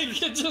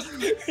 Like, it just.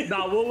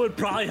 Now, what would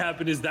probably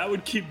happen is that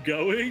would keep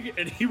going,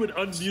 and he would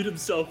unmute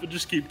himself and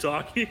just keep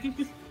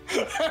talking.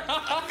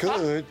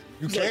 Could.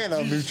 You can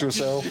unmute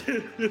yourself.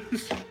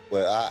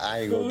 But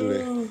I ain't gonna do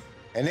that.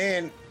 And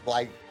then,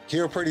 like,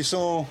 here pretty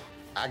soon,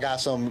 I got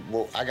something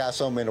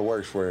in the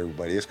works for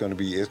everybody. It's gonna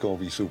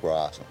be super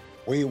awesome.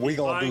 We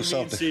gonna Buying do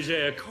something. me and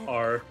CJ a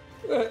car.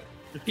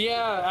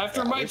 Yeah,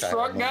 after my wish I had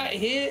truck money. got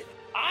hit,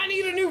 I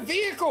need a new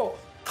vehicle.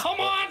 Come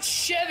on,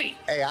 Chevy.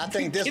 Hey, I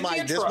think this Give me a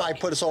might truck.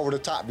 put us over the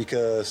top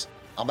because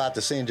I'm about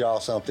to send y'all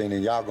something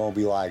and y'all gonna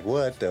be like,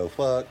 what the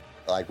fuck?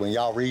 Like when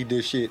y'all read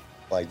this shit,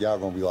 like y'all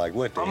gonna be like,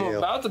 what the I'm hell?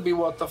 about to be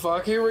what the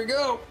fuck. Here we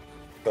go.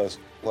 Because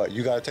what,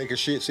 you gotta take a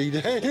shit,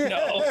 CJ?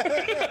 No.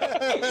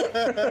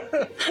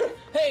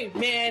 Hey,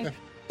 man.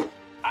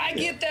 I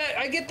get that.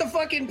 I get the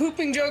fucking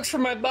pooping jokes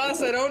from my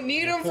boss. I don't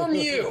need them from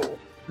you.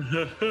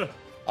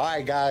 All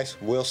right, guys,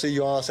 we'll see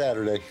you on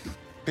Saturday.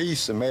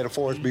 Peace and may the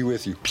force be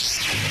with you.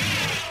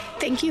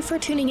 Thank you for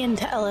tuning in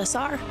to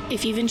LSR.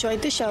 If you've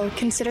enjoyed the show,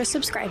 consider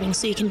subscribing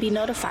so you can be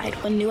notified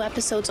when new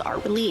episodes are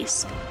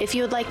released. If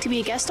you would like to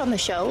be a guest on the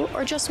show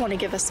or just want to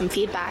give us some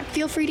feedback,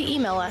 feel free to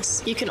email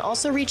us. You can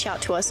also reach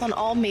out to us on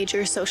all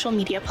major social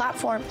media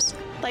platforms.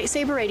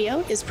 Lightsaber Radio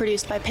is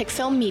produced by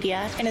Pickfilm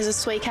Media and is a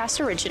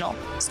Swaycast original,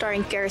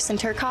 starring Garrison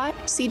Turcotte,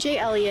 CJ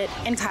Elliott,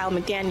 and Kyle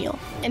McDaniel.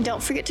 And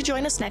don't forget to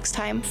join us next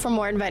time for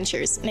more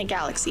adventures in a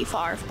galaxy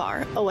far,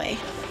 far away.